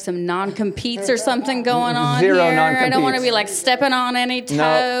there's like some non-competes or something going on Zero here. non-competes. I don't want to be like stepping on any toes.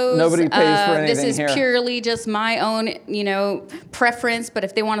 No, nobody pays for anything This is here. purely just my own, preference. But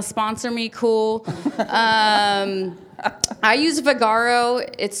if they want to sponsor me, cool. I use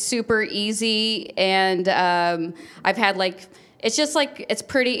Vagaro. It's super easy, and I've had it's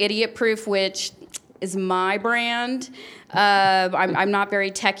pretty idiot-proof, which is my brand. I'm not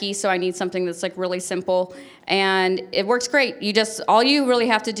very techie, so I need something that's like really simple, and it works great. All you really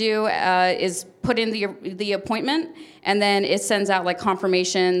have to do is put in the appointment, and then it sends out like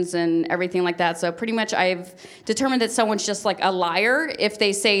confirmations and everything like that. So pretty much I've determined that someone's just like a liar if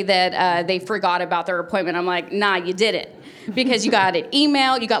they say that they forgot about their appointment. I'm like, nah, you did it. Because you got an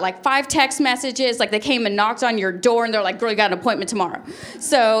email, you got like 5 text messages, like they came and knocked on your door and they're like, girl, you got an appointment tomorrow.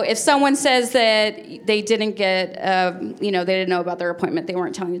 So if someone says that they didn't get, they didn't know about their appointment, they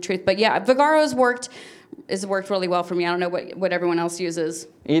weren't telling the truth. But yeah, Vagaro's has worked really well for me. I don't know what everyone else uses.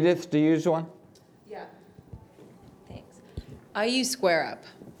 Edith, do you use one? Yeah. Thanks. I use Square Up.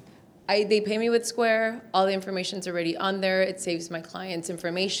 They pay me with Square. All the information's already on there. It saves my clients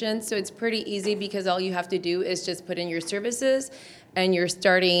information. So it's pretty easy because all you have to do is just put in your services and your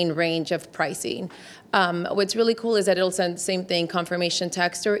starting range of pricing. What's really cool is that it'll send the same thing, confirmation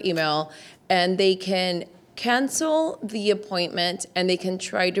text or email, and they can cancel the appointment and they can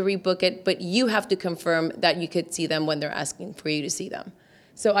try to rebook it, but you have to confirm that you could see them when they're asking for you to see them.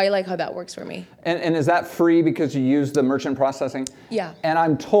 So I like how that works for me. And is that free because you use the merchant processing? Yeah. And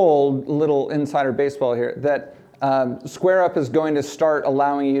I'm told, little insider baseball here, that Square Up is going to start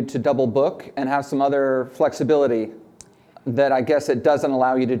allowing you to double book and have some other flexibility that I guess it doesn't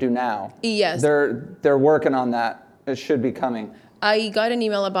allow you to do now. Yes. They're working on that. It should be coming. I got an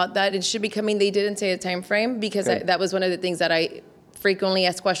email about that. It should be coming. They didn't say a time frame because that was one of the things that I frequently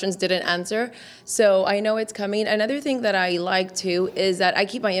asked questions, didn't answer. So I know it's coming. Another thing that I like too is that I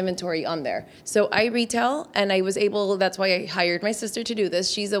keep my inventory on there. So I retail and I was able, that's why I hired my sister to do this.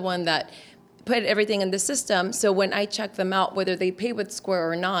 She's the one that put everything in the system. So when I check them out, whether they pay with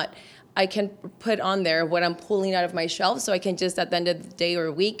Square or not, I can put on there what I'm pulling out of my shelf so I can just at the end of the day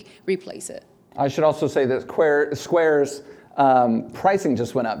or week replace it. I should also say that Square's pricing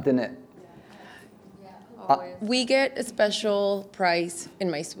just went up, didn't it? We get a special price in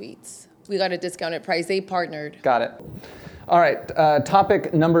my suites. We got a discounted price. They partnered. Got it. All right,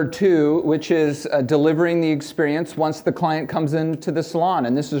 topic number 2, which is delivering the experience once the client comes into the salon,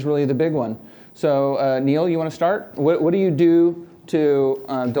 and this is really the big one. So Neil, you want to start? What do you do to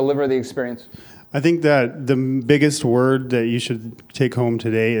deliver the experience? I think that the biggest word that you should take home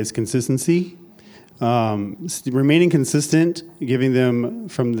today is consistency. Remaining consistent, giving them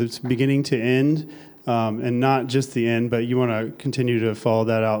from the beginning to end, and not just the end, but you want to continue to follow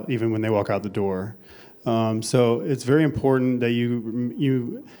that out even when they walk out the door. So it's very important that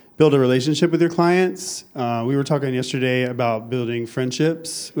you build a relationship with your clients. We were talking yesterday about building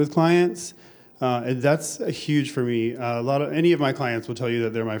friendships with clients. And that's huge for me. Any of my clients will tell you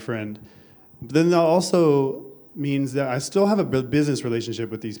that they're my friend. But then that also means that I still have a business relationship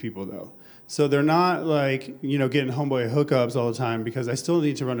with these people, though. So they're not like, getting homeboy hookups all the time because I still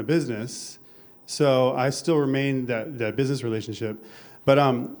need to run a business. So I still remain that business relationship. But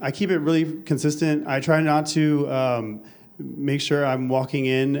I keep it really consistent. I try not to make sure I'm walking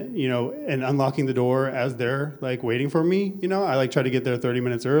in, and unlocking the door as they're like waiting for me. I try to get there 30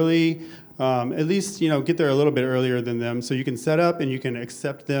 minutes early. At least, get there a little bit earlier than them so you can set up and you can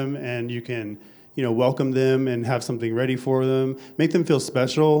accept them and you can, welcome them and have something ready for them. Make them feel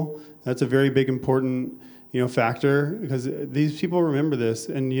special. That's a very big, important, factor because these people remember this.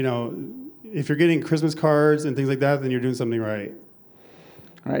 And, if you're getting Christmas cards and things like that, then you're doing something right.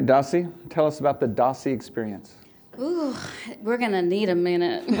 All right, Dossie, tell us about the Dossie experience. Ooh, we're going to need a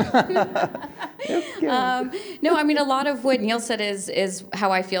minute. No, I mean, a lot of what Neil said is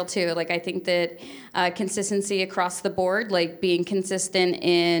how I feel too. Like, I think that consistency across the board, like being consistent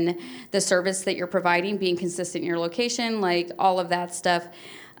in the service that you're providing, being consistent in your location, like all of that stuff.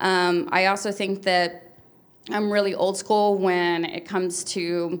 I also think that I'm really old school when it comes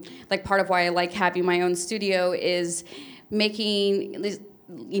to, like, part of why I like having my own studio is making,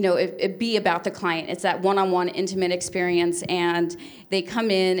 it be about the client. It's that one-on-one intimate experience, and they come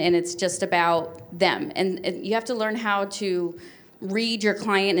in and it's just about them. And you have to learn how to read your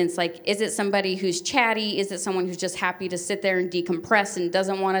client, and it's like, is it somebody who's chatty? Is it someone who's just happy to sit there and decompress and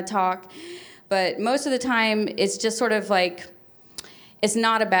doesn't want to talk? But most of the time, it's just sort of like, it's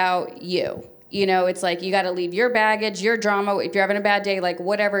not about you. It's like you got to leave your baggage, your drama. If you're having a bad day, like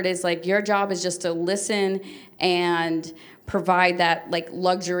whatever it is, like your job is just to listen and provide that like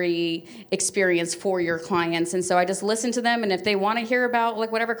luxury experience for your clients. And so I just listen to them. And if they want to hear about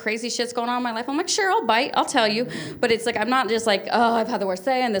like whatever crazy shit's going on in my life, I'm like, sure, I'll bite. I'll tell you. But it's like, I'm not just like, oh, I've had the worst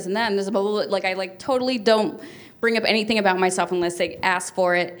day and this and that and this, blah, blah, blah. Like I like totally don't bring up anything about myself unless they ask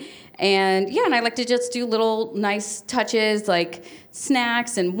for it. And yeah, and I like to just do little nice touches like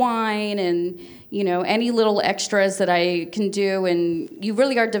snacks and wine and, any little extras that I can do. And you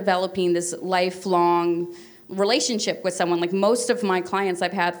really are developing this lifelong relationship with someone. Like most of my clients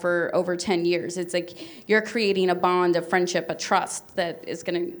I've had for over 10 years. It's like you're creating a bond of friendship, a trust that is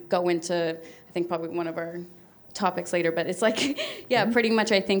going to go into, I think, probably one of our topics later. But it's like, yeah, pretty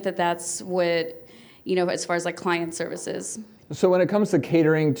much I think that that's what, as far as like client services. So when it comes to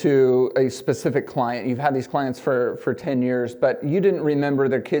catering to a specific client, you've had these clients for 10 years, but you didn't remember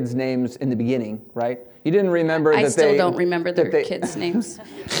their kids' names in the beginning, right? You didn't remember I still don't remember their kids' names.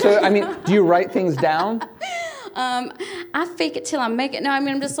 So, I mean, do you write things down? I fake it till I make it. No, I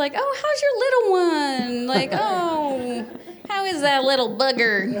mean, I'm just like, oh, how's your little one? Like, oh, how is that little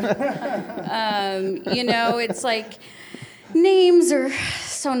bugger? It's like, names are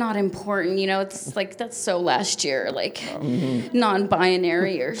so not important, you know, it's like, that's so last year, like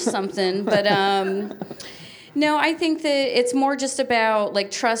non-binary or something. But no, I think that it's more just about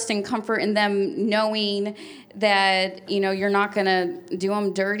like trust and comfort in them knowing that, you know, you're not going to do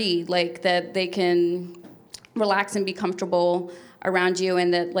them dirty, like that they can relax and be comfortable around you,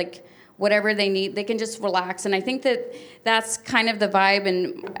 and that like whatever they need, they can just relax. And I think that that's kind of the vibe.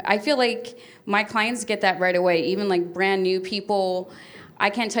 And I feel like my clients get that right away, even like brand new people.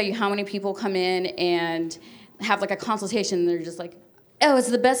 I can't tell you how many people come in and have like a consultation and they're just like, oh, it's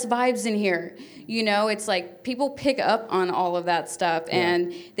the best vibes in here. You know, it's like people pick up on all of that stuff,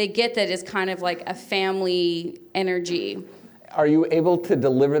 and they get that it's kind of like a family energy. Are you able to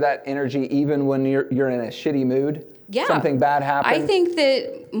deliver that energy even when you're in a shitty mood? Yeah. Something bad happens? I think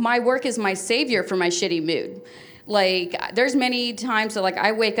that my work is my savior for my shitty mood. Like, there's many times that like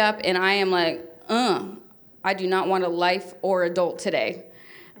I wake up and I am like, I do not want a life or adult today.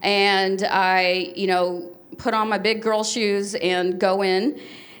 And I, you know, put on my big girl shoes and go in.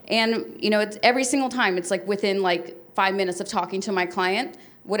 And, you know, it's every single time, it's like within like 5 minutes of talking to my client,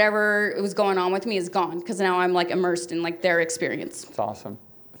 whatever was going on with me is gone, because now I'm like immersed in like their experience. That's awesome.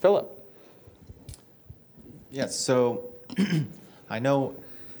 Philip. Yes, so I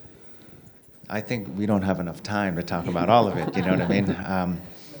think we don't have enough time to talk about all of it, you know what I mean?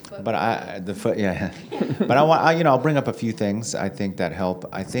 But I'll bring up a few things I think that help.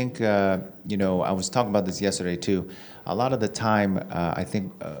 I think, you know, I was talking about this yesterday too. A lot of the time, I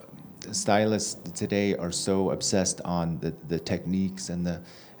think stylists today are so obsessed on the techniques and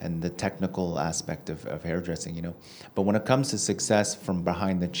the technical aspect of hairdressing, you know. But when it comes to success from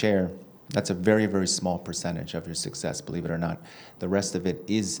behind the chair, that's a very, very small percentage of your success, believe it or not. The rest of it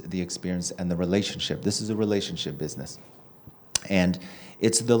is the experience and the relationship. This is a relationship business. And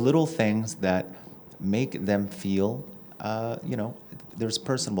it's the little things that make them feel, you know, there's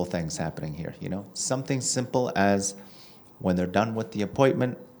personable things happening here, you know. Something simple as when they're done with the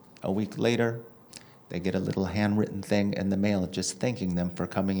appointment, a week later, they get a little handwritten thing in the mail just thanking them for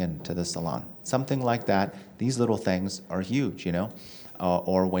coming into the salon. Something like that. These little things are huge, you know.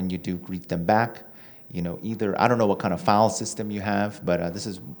 Or when you do greet them back, you know, either, I don't know what kind of file system you have, but this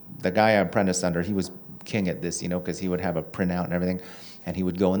is the guy I apprenticed under, he was king at this, you know, because he would have a printout and everything, and he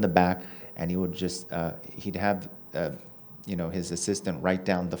would go in the back, and he would just, he'd have, you know, his assistant write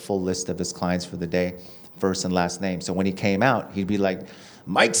down the full list of his clients for the day, first and last name. So when he came out, he'd be like,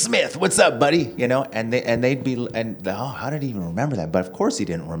 Mike Smith, what's up, buddy? You know, they'd be, how did he even remember that? But of course he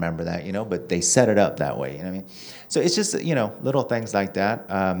didn't remember that, you know, but they set it up that way, you know what I mean? So it's just, you know, little things like that.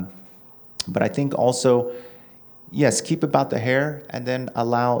 But I think also, yes, keep about the hair, and then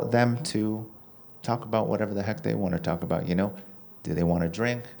allow them to talk about whatever the heck they want to talk about, you know? Do they want to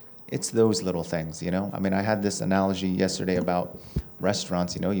drink? It's those little things, you know? I mean, I had this analogy yesterday about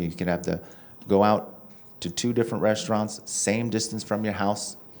restaurants, you know? You could have to go out to 2 different restaurants, same distance from your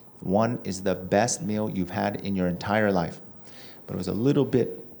house. One is the best meal you've had in your entire life, but it was a little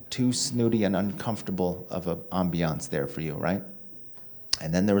bit too snooty and uncomfortable of an ambiance there for you, right?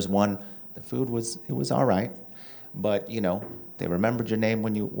 And then there was one, the food was all right, but, you know, they remembered your name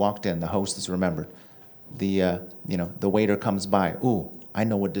when you walked in. The hostess remembered. You know, the waiter comes by. Ooh, I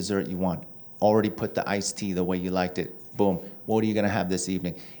know what dessert you want. Already put the iced tea the way you liked it. Boom. What are you going to have this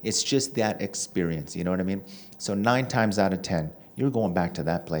evening? It's just that experience, you know what I mean? So 9 times out of 10, you're going back to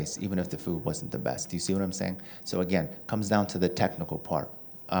that place, even if the food wasn't the best. Do you see what I'm saying? So again, comes down to the technical part.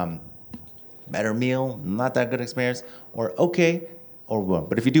 Better meal, not that good experience, or okay, or well.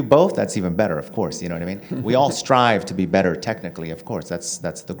 But if you do both, that's even better, of course, you know what I mean? We all strive to be better technically, of course. That's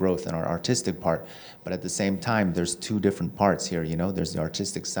the growth in our artistic part. But at the same time, there's 2 different parts here, you know? There's the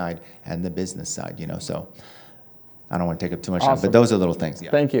artistic side and the business side, you know? So I don't want to take up too much time, but those are little things. Yeah.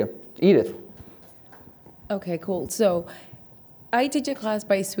 Thank you. Edith. Okay, cool. So I teach a class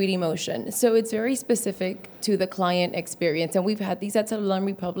by Sweetie Motion. So it's very specific to the client experience. And we've had these at Salon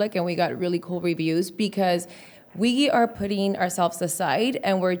Republic, and we got really cool reviews because we are putting ourselves aside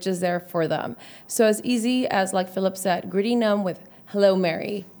and we're just there for them. So as easy as, like Philip said, greeting them with, hello,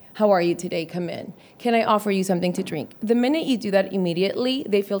 Mary. How are you today? Come in. Can I offer you something to drink? The minute you do that immediately,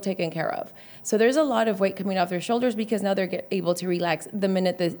 they feel taken care of. So there's a lot of weight coming off their shoulders because now they're able to relax the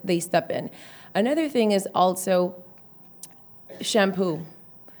minute that they step in. Another thing is also shampoo.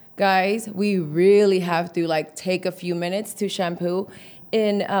 Guys, we really have to like take a few minutes to shampoo.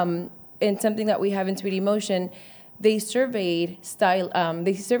 In something that we have in Sweetie Motion, they surveyed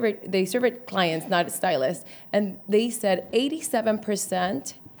clients, not stylists, and they said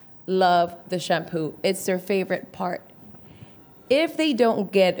 87% love the shampoo. It's their favorite part. If they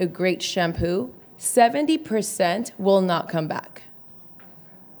don't get a great shampoo, 70% will not come back.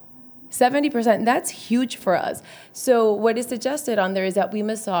 70%, that's huge for us. So what is suggested on there is that we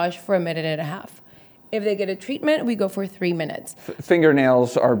massage for 1.5 minutes. If they get a treatment, we go for 3 minutes.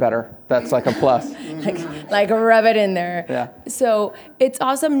 Fingernails are better. That's like a plus. like rub it in there. Yeah. So it's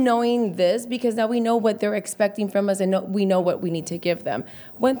awesome knowing this because now we know what they're expecting from us and we know what we need to give them.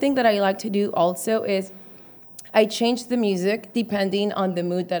 One thing that I like to do also is I change the music depending on the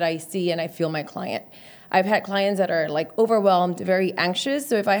mood that I see and I feel my client. I've had clients that are like overwhelmed, very anxious.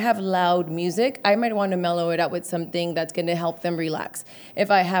 So if I have loud music, I might want to mellow it out with something that's going to help them relax. If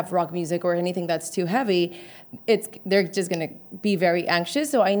I have rock music or anything that's too heavy, they're just going to be very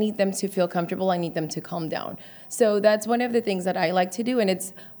anxious. So I need them to feel comfortable. I need them to calm down. So that's one of the things that I like to do, and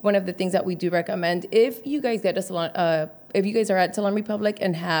it's one of the things that we do recommend. If you guys get a salon, if you guys are at Salon Republic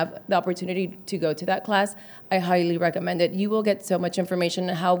and have the opportunity to go to that class, I highly recommend it. You will get so much information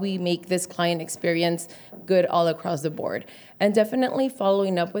on how we make this client experience good all across the board. And definitely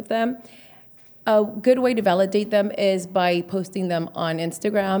following up with them. A good way to validate them is by posting them on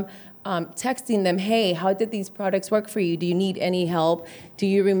Instagram, texting them, hey, how did these products work for you? Do you need any help? Do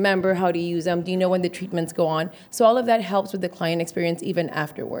you remember how to use them? Do you know when the treatments go on? So all of that helps with the client experience even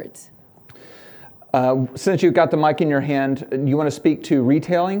afterwards. Since you've got the mic in your hand, you want to speak to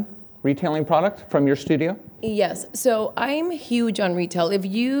retailing product from your studio? Yes. So I'm huge on retail. If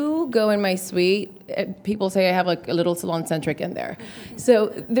you go in my suite, people say I have like a little salon-centric in there. So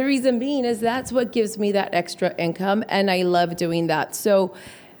the reason being is that's what gives me that extra income, and I love doing that. So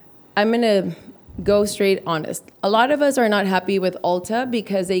I'm going to go straight honest. A lot of us are not happy with Ulta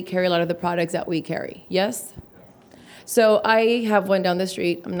because they carry a lot of the products that we carry. Yes? So I have one down the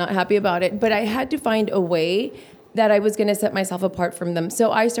street. I'm not happy about it, but I had to find a way that I was going to set myself apart from them.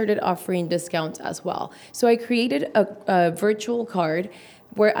 So I started offering discounts as well. So I created a virtual card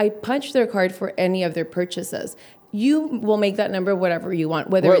where I punch their card for any of their purchases. You will make that number whatever you want.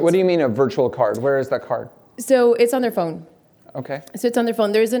 What do you mean a virtual card? Where is that card? So it's on their phone. Okay. So it's on their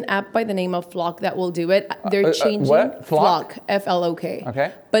phone. There's an app by the name of Flock that will do it. They're changing. What? Flock? F-L-O-K.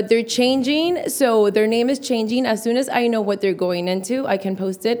 Okay. But they're changing, so their name is changing. As soon as I know what they're going into, I can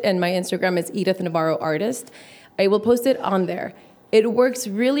post it, and my Instagram is Edith Navarro Artist. I will post it on there. It works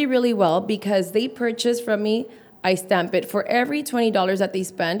really, really well because they purchase from me, I stamp it. For every $20 that they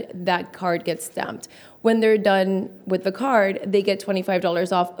spend, that card gets stamped. When they're done with the card, they get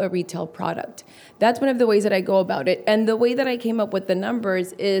 $25 off a retail product. That's one of the ways that I go about it. And the way that I came up with the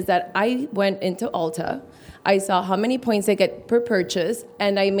numbers is that I went into Ulta, I saw how many points they get per purchase,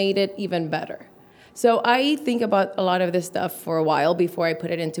 and I made it even better. So I think about a lot of this stuff for a while before I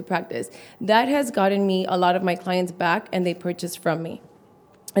put it into practice. That has gotten me a lot of my clients back, and they purchase from me.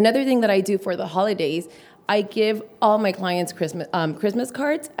 Another thing that I do for the holidays, I give all my clients Christmas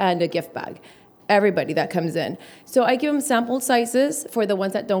cards and a gift bag. Everybody that comes in. So I give them sample sizes for the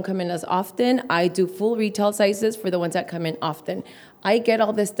ones that don't come in as often. I do full retail sizes for the ones that come in often. I get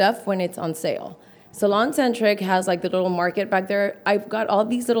all this stuff when it's on sale. Salon Centric has like the little market back there. I've got all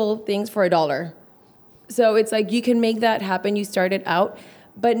these little things for $1. So it's like you can make that happen. You start it out.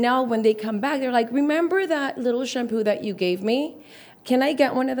 But now when they come back, they're like, remember that little shampoo that you gave me? Can I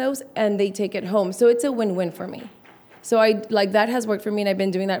get one of those? And they take it home. So it's a win-win for me. So that has worked for me, and I've been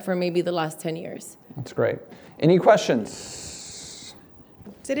doing that for maybe the last 10 years. That's great. Any questions?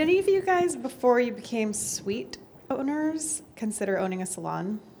 Did any of you guys, before you became suite owners, consider owning a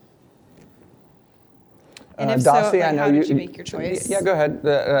salon? And if Dossie, so, I know how did you make your choice? Yeah, go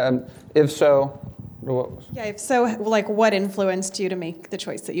ahead. If so, Yeah, if so, what influenced you to make the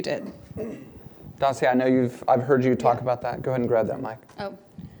choice that you did? Dossie, I know I've heard you talk about that. Go ahead and grab that mic. Oh.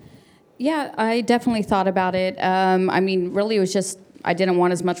 Yeah, I definitely thought about it. Really, it was just I didn't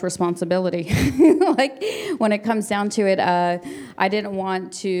want as much responsibility. Like, when it comes down to it, I didn't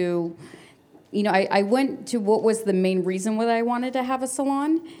want to, I went to what was the main reason why I wanted to have a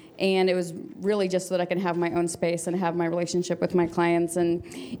salon, and it was really just so that I can have my own space and have my relationship with my clients and,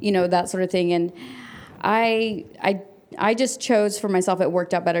 that sort of thing. And I just chose for myself, it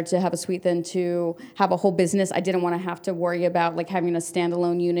worked out better to have a suite than to have a whole business. I didn't want to have to worry about like having a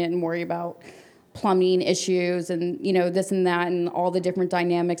standalone unit and worry about plumbing issues and, this and that and all the different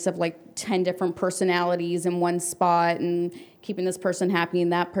dynamics of like 10 different personalities in one spot and keeping this person happy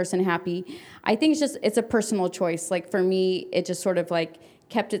and that person happy. I think it's a personal choice. Like for me, it just sort of like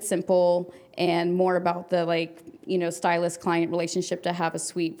kept it simple and more about the stylist-client relationship to have a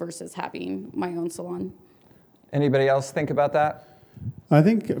suite versus having my own salon. Anybody else think about that? I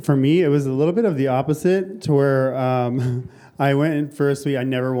think for me, it was a little bit of the opposite to where I went in for a suite. I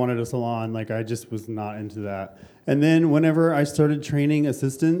never wanted a salon. Like, I just was not into that. And then whenever I started training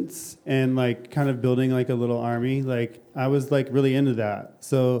assistants and like kind of building like a little army, like I was like really into that.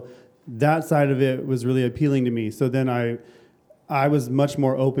 So that side of it was really appealing to me. So then I was much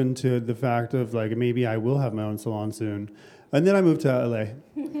more open to the fact of like maybe I will have my own salon soon. And then I moved to LA.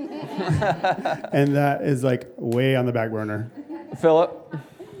 And that is like way on the back burner. Philip?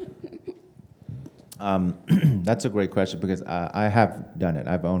 That's a great question because I have done it.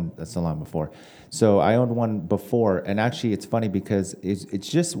 I've owned a salon before. So I owned one before, and actually it's funny because it's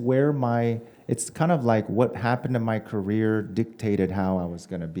just where it's kind of like what happened in my career dictated how I was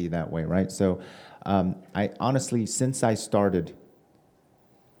going to be that way, right? So I honestly, since I started,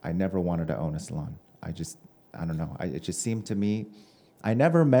 I never wanted to own a salon. I don't know. It just seemed to me, I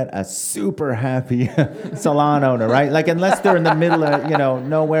never met a super happy salon owner, right? Like, unless they're in the middle of,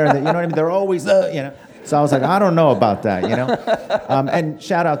 nowhere, you know what I mean? They're always, So I was like, I don't know about that, And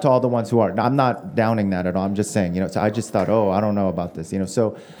shout out to all the ones who are. I'm not downing that at all. I'm just saying, So I just thought, I don't know about this,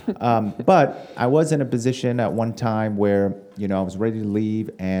 So, but I was in a position at one time where, I was ready to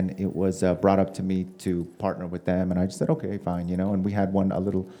leave, and it was brought up to me to partner with them, and I just said, okay, fine, And we had a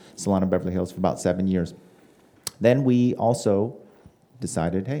little salon in Beverly Hills for about 7 years. Then we also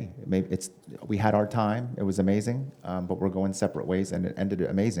decided, hey, maybe we had our time. It was amazing, but we're going separate ways, and it ended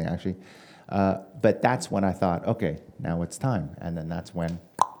amazing, actually. But that's when I thought, okay, now it's time. And then that's when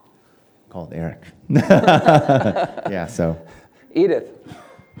I called Eric. Yeah, so. Edith.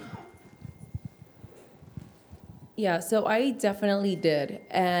 Yeah, so I definitely did.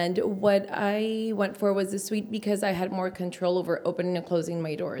 And what I went for was the suite because I had more control over opening and closing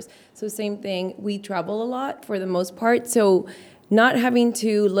my doors. So same thing, we travel a lot for the most part. So not having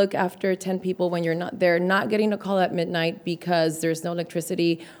to look after 10 people when you're not there, not getting a call at midnight because there's no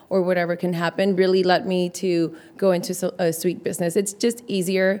electricity or whatever can happen, really led me to go into a suite business. It's just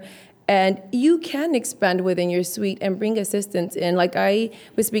easier. And you can expand within your suite and bring assistants in. Like, I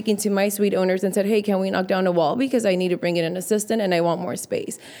was speaking to my suite owners and said, hey, can we knock down a wall? Because I need to bring in an assistant and I want more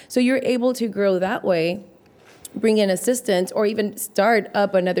space. So you're able to grow that way, bring in assistants, or even start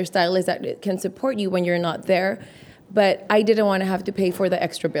up another stylist that can support you when you're not there. But I didn't want to have to pay for the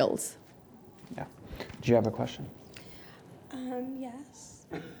extra bills. Yeah. Do you have a question? Yes.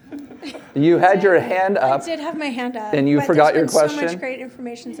 You had your hand up. I did have my hand up. And you forgot your question? So much great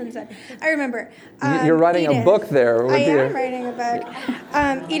information since then. I remember. You're writing Edith, a book there. I am writing a book.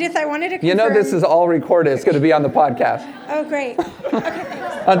 Edith, I wanted to confirm. You know this is all recorded. It's going to be on the podcast. Oh, great.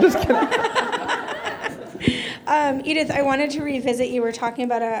 Okay. I'm just kidding. Edith, I wanted to revisit. You were talking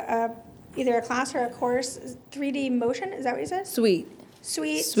about either a class or a course, 3D motion. Is that what you said? Suite.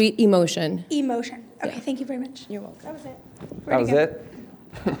 Suite emotion. Emotion. Okay, thank you very much. You're welcome. That was it. That was it?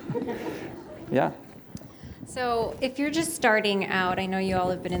 Yeah. So if you're just starting out, I know you all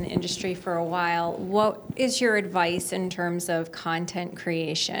have been in the industry for a while, what is your advice in terms of content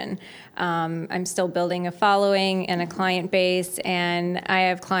creation? I'm still building a following and a client base, and I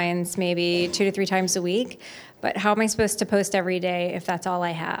have clients maybe 2 to 3 times a week, but how am I supposed to post every day if that's all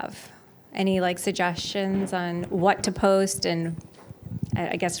I have? Any suggestions on what to post, and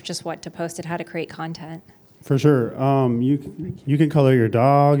I guess just what to post and how to create content? For sure. You can color your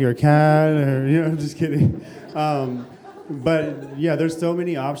dog, your cat, or just kidding. But yeah, there's so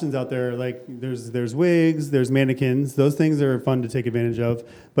many options out there. Like there's wigs, there's mannequins. Those things are fun to take advantage of.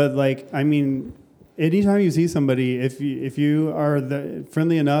 But anytime you see somebody, if you are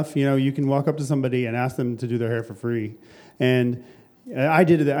friendly enough, you can walk up to somebody and ask them to do their hair for free. And I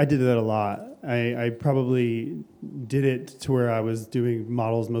did that a lot. I probably did it to where I was doing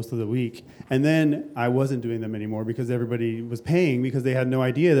models most of the week. And then I wasn't doing them anymore because everybody was paying because they had no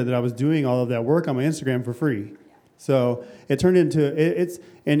idea that I was doing all of that work on my Instagram for free. So it turned into,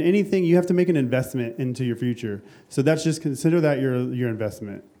 and anything, you have to make an investment into your future. So that's just, consider that your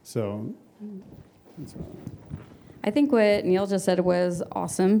investment. So that's all. I think what Neil just said was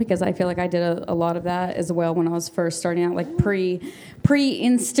awesome because I feel like I did a lot of that as well when I was first starting out, like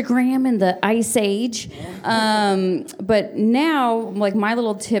pre-Instagram in the ice age. But now, my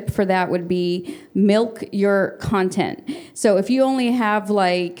little tip for that would be milk your content. So if you only have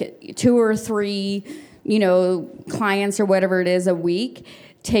 2 or 3, clients or whatever it is a week,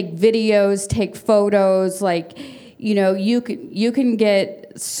 take videos, take photos, you can get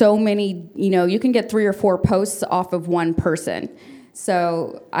so many, you can get 3 or 4 posts off of one person.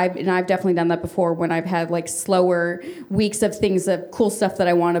 So I've definitely done that before when I've had slower weeks of cool stuff that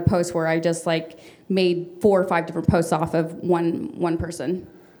I want to post where I just made 4 or 5 different posts off of one person.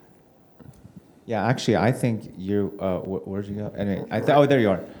 Yeah, actually, I think you. Where'd you go? Anyway, oh, there you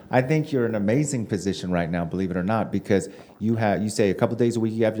are. I think you're in an amazing position right now, believe it or not, because you say a couple days a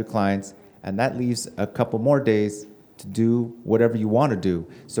week you have your clients, and that leaves a couple more days to do whatever you want to do.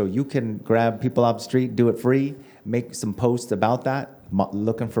 So you can grab people off the street, do it free, make some posts about that,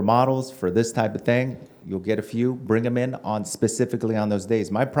 looking for models for this type of thing. You'll get a few, bring them in on specifically on those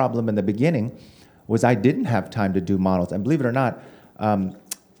days. My problem in the beginning was I didn't have time to do models, and believe it or not.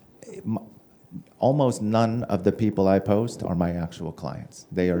 Almost none of the people I post are my actual clients.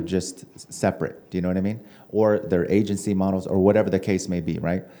 They are just separate. Do you know what I mean? Or they're agency models or whatever the case may be,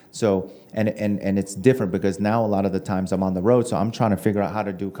 right? So, and it's different because now a lot of the times I'm on the road, so I'm trying to figure out how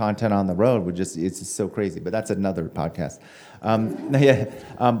to do content on the road, it's just so crazy. But that's another podcast.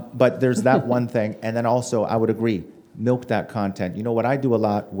 But there's that one thing. And then also, I would agree, milk that content. You know, what I do a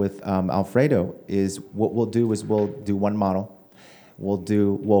lot with Alfredo is what we'll do is we'll do one model.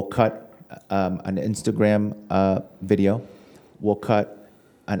 We'll cut an Instagram video. We'll cut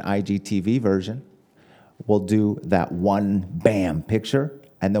an IGTV version. We'll do that one bam picture,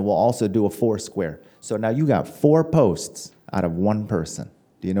 and then we'll also do a Foursquare. So now you got 4 posts out of one person.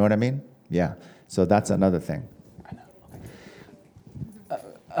 Do you know what I mean? Yeah. So that's another thing.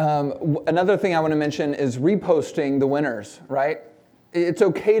 Another thing I want to mention is reposting the winners, right? It's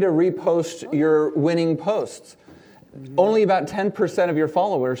okay to repost your winning posts. Only about 10% of your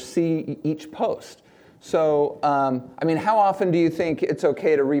followers see each post. So, I mean, how often do you think it's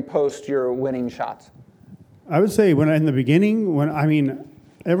okay to repost your winning shots? I would say in the beginning,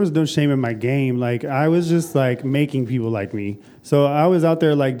 there was no shame in my game. Like, I was just like making people like me. So I was out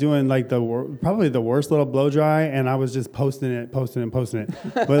there like doing like probably the worst little blow dry, and I was just posting it.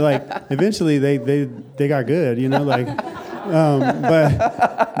 But like eventually they got good, you know, like.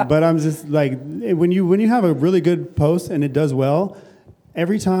 But I'm just like, when you have a really good post and it does well,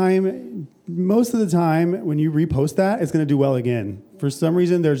 most of the time when you repost that, it's going to do well again. For some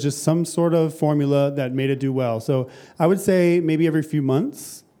reason, there's just some sort of formula that made it do well. So I would say maybe every few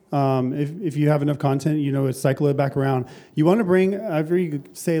months, if you have enough content, cycle it back around. You want to bring every,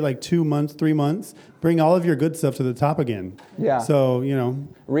 say, like 2 months, 3 months, bring all of your good stuff to the top again. Yeah. So,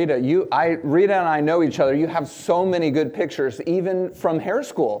 Rita and I know each other. You have so many good pictures, even from hair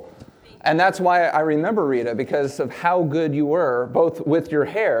school. And that's why I remember Rita, because of how good you were, both with your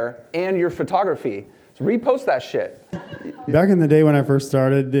hair and your photography. So repost that shit. Back in the day when I first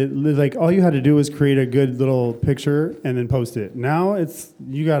started, like all you had to do was create a good little picture and then post it. Now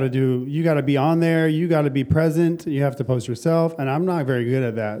you got to be on there, you got to be present, you have to post yourself, and I'm not very good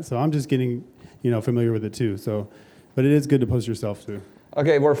at that. So I'm just getting, familiar with it too. So, but it is good to post yourself too.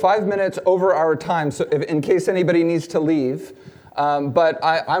 Okay, we're 5 minutes over our time, so in case anybody needs to leave. But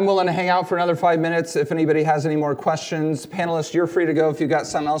I'm willing to hang out for another 5 minutes if anybody has any more questions. Panelists, you're free to go if you've got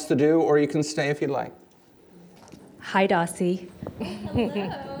something else to do, or you can stay if you'd like. Hi, Dossie.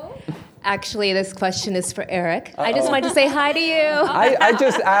 Actually, this question is for Eric. I just wanted to say hi to you. I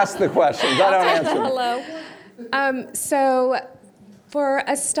just asked the questions. I don't answer them. Hello. So for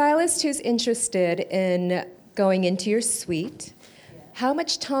a stylist who's interested in going into your suite, how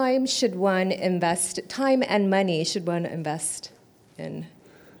much time and money should one invest in?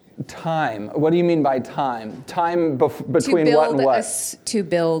 Time. What do you mean by time? Time between what and what? To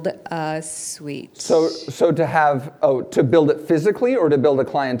build a suite. So to build it physically or to build a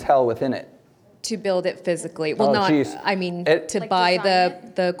clientele within it? To build it physically. Well, to buy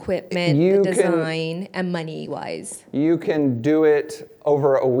the equipment, the design, and money-wise. You can do it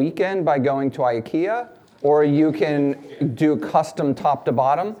over a weekend by going to IKEA, or you can do custom top to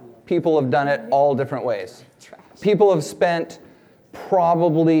bottom. People have done it all different ways. People have spent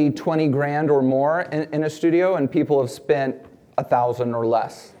probably 20 grand or more in a studio, and people have spent 1,000 or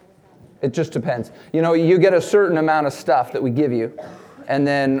less. It just depends. You get a certain amount of stuff that we give you, and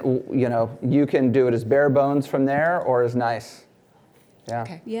then you can do it as bare bones from there or as nice. Yeah.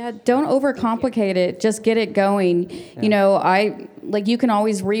 Okay. Yeah, don't overcomplicate it. Just get it going. Yeah. You can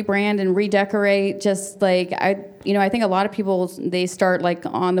always rebrand and redecorate. Just like I think a lot of people, they start like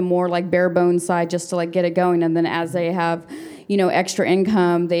on the more like bare bones side just to like get it going, and then as they have extra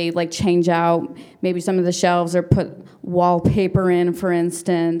income, they like change out maybe some of the shelves or put wallpaper in, for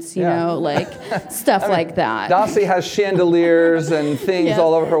instance, stuff like that. Dossie has chandeliers and things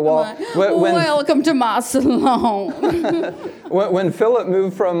all over her wall. Welcome to my salon. When Philip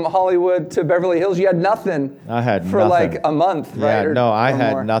moved from Hollywood to Beverly Hills, you had nothing. I had for nothing. Like a month, right? Yeah, I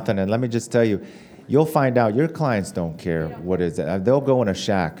had more. Nothing. And let me just tell you, you'll find out your clients don't care what is it. They'll go in a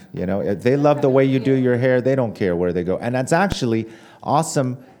shack. If they love the way you do your hair, they don't care where they go. And that's actually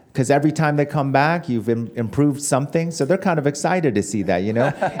awesome because every time they come back, you've improved something. So they're kind of excited to see that, you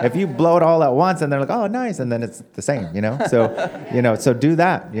know. If you blow it all at once and they're like, oh, nice, and then it's the same, you know. So, so do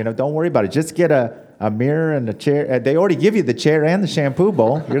that, you know. Don't worry about it. Just get a mirror and a chair. They already give you the chair and the shampoo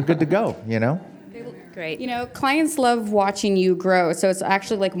bowl. You're good to go, you know. Great. You know, clients love watching you grow, so it's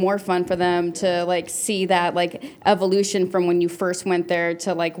actually like more fun for them to like see that like evolution from when you first went there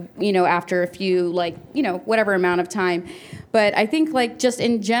to like, you know, after a few like, you know, whatever amount of time. But I think like just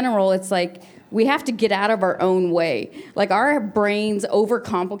in general, it's like we have to get out of our own way. Like our brains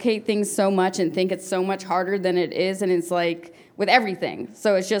overcomplicate things so much and think it's so much harder than it is, and it's like with everything.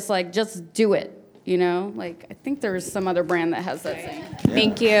 So it's just like, just do it, you know? Like I think there's some other brand that has that thing.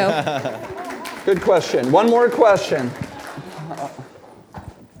 Thank you. Good question. One more question.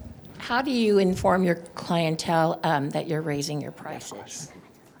 How do you inform your clientele that you're raising your prices?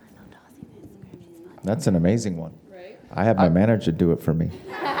 That's an amazing one. Right? I have my manager do it for me.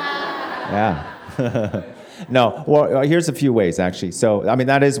 Yeah. No, well, here's a few ways, actually. So, I mean,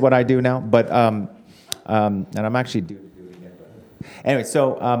 that is what I do now, but, and I'm actually doing it. Anyway,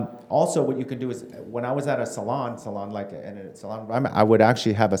 so also what you can do is, when I was at a salon, I would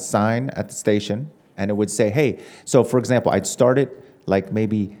actually have a sign at the station, and it would say, hey, so for example, I'd start it like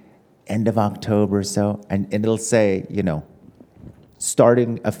maybe end of October or so, and it'll say, you know,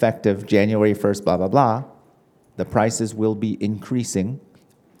 starting effective January 1st, blah, blah, blah, the prices will be increasing.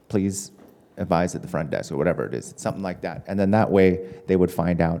 Please advise at the front desk, or whatever it is, something like that. And then that way they would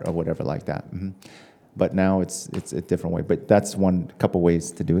find out, or whatever like that. Mm-hmm. But now it's a different way. But that's one couple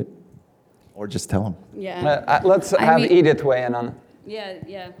ways to do it. Or just tell them. Yeah. Let's have Edith weigh in on it.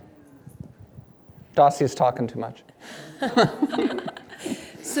 Yeah. Dossie's talking too much.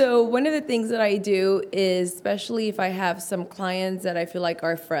 So one of the things that I do is, especially if I have some clients that I feel like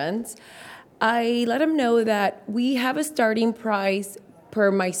are friends, I let them know that we have a starting price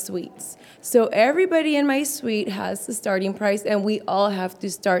per my suites. So everybody in my suite has the starting price, and we all have to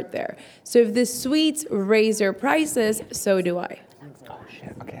start there. So if the suites raise their prices, so do I. Oh,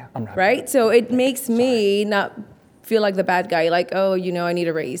 shit. Okay, I'm right? So it makes me not feel like the bad guy, like, oh, you know, I need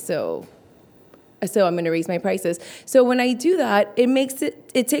a raise, so I'm going to raise my prices. So when I do that,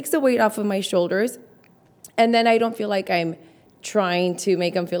 it takes the weight off of my shoulders, and then I don't feel like I'm trying to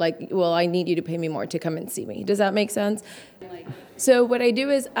make them feel like, well, I need you to pay me more to come and see me. Does that make sense? So what I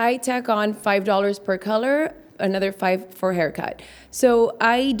do is I tack on $5 per color, another $5 for haircut. So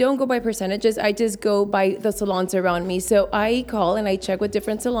I don't go by percentages. I just go by the salons around me. So I call and I check with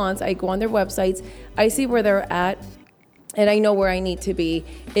different salons. I go on their websites. I see where they're at, and I know where I need to be.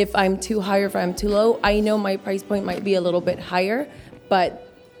 If I'm too high or if I'm too low, I know my price point might be a little bit higher, but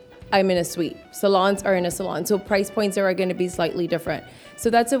I'm in a suite. Salons are in a salon, so price points are going to be slightly different. So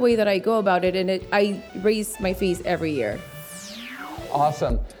that's a way that I go about it, and I raise my fees every year.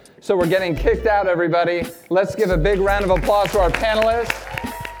 Awesome. So we're getting kicked out, everybody. Let's give a big round of applause to our panelists.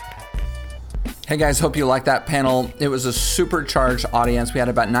 Hey guys, hope you liked that panel. It was a supercharged audience. We had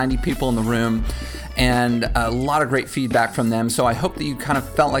about 90 people in the room and a lot of great feedback from them. So I hope that you kind of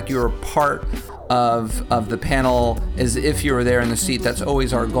felt like you were part of the panel as if you were there in the seat. That's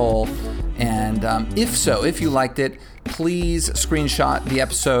always our goal. And if you liked it, please screenshot the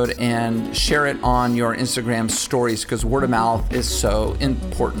episode and share it on your Instagram stories, because word of mouth is so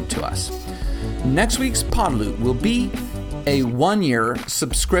important to us. Next week's Podloop will be a 1-year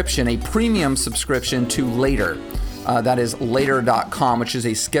subscription, a premium subscription to Later. That is later.com, which is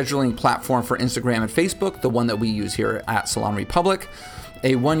a scheduling platform for Instagram and Facebook, the one that we use here at Salon Republic.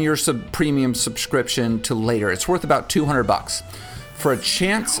 A 1-year premium subscription to Later. It's worth about $200. For a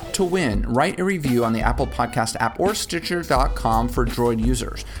chance to win, write a review on the Apple Podcast app or Stitcher.com for Droid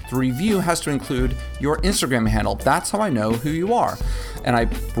users. The review has to include your Instagram handle. That's how I know who you are. And I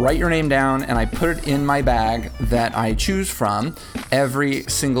write your name down and I put it in my bag that I choose from every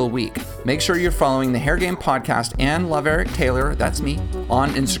single week. Make sure you're following the Hair Game Podcast and Love Eric Taylor, that's me, on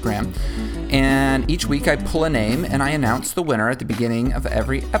Instagram. And each week I pull a name and I announce the winner at the beginning of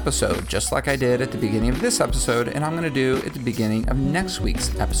every episode, just like I did at the beginning of this episode, and I'm going to do at the beginning of next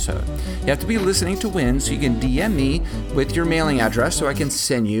week's episode. You have to be listening to win, so you can DM me with your mailing address so I can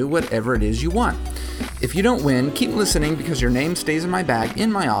send you whatever it is you want. If you don't win, keep listening, because your name stays in my bag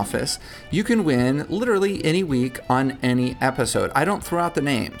in my office. You can win literally any week on any episode. I don't throw out the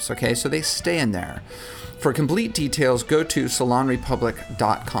names, okay? So they stay in there. For complete details, go to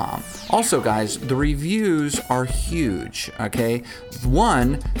salonrepublic.com. Also, guys, the reviews are huge, okay?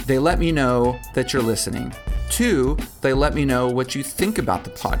 1, they let me know that you're listening. 2, they let me know what you think about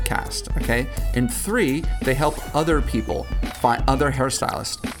the podcast, okay? And 3, they help other people, find other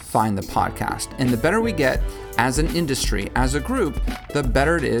hairstylists find the podcast. And the better we get as an industry, as a group, the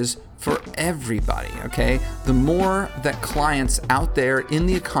better it is for everybody, okay? The more that clients out there in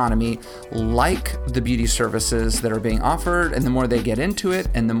the economy like the beauty services that are being offered, and the more they get into it,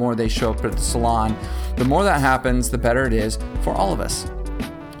 and the more they show up at the salon, the more that happens, the better it is for all of us.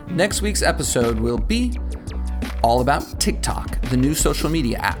 Next week's episode will be all about TikTok, the new social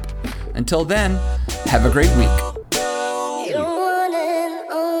media app. Until then, have a great week.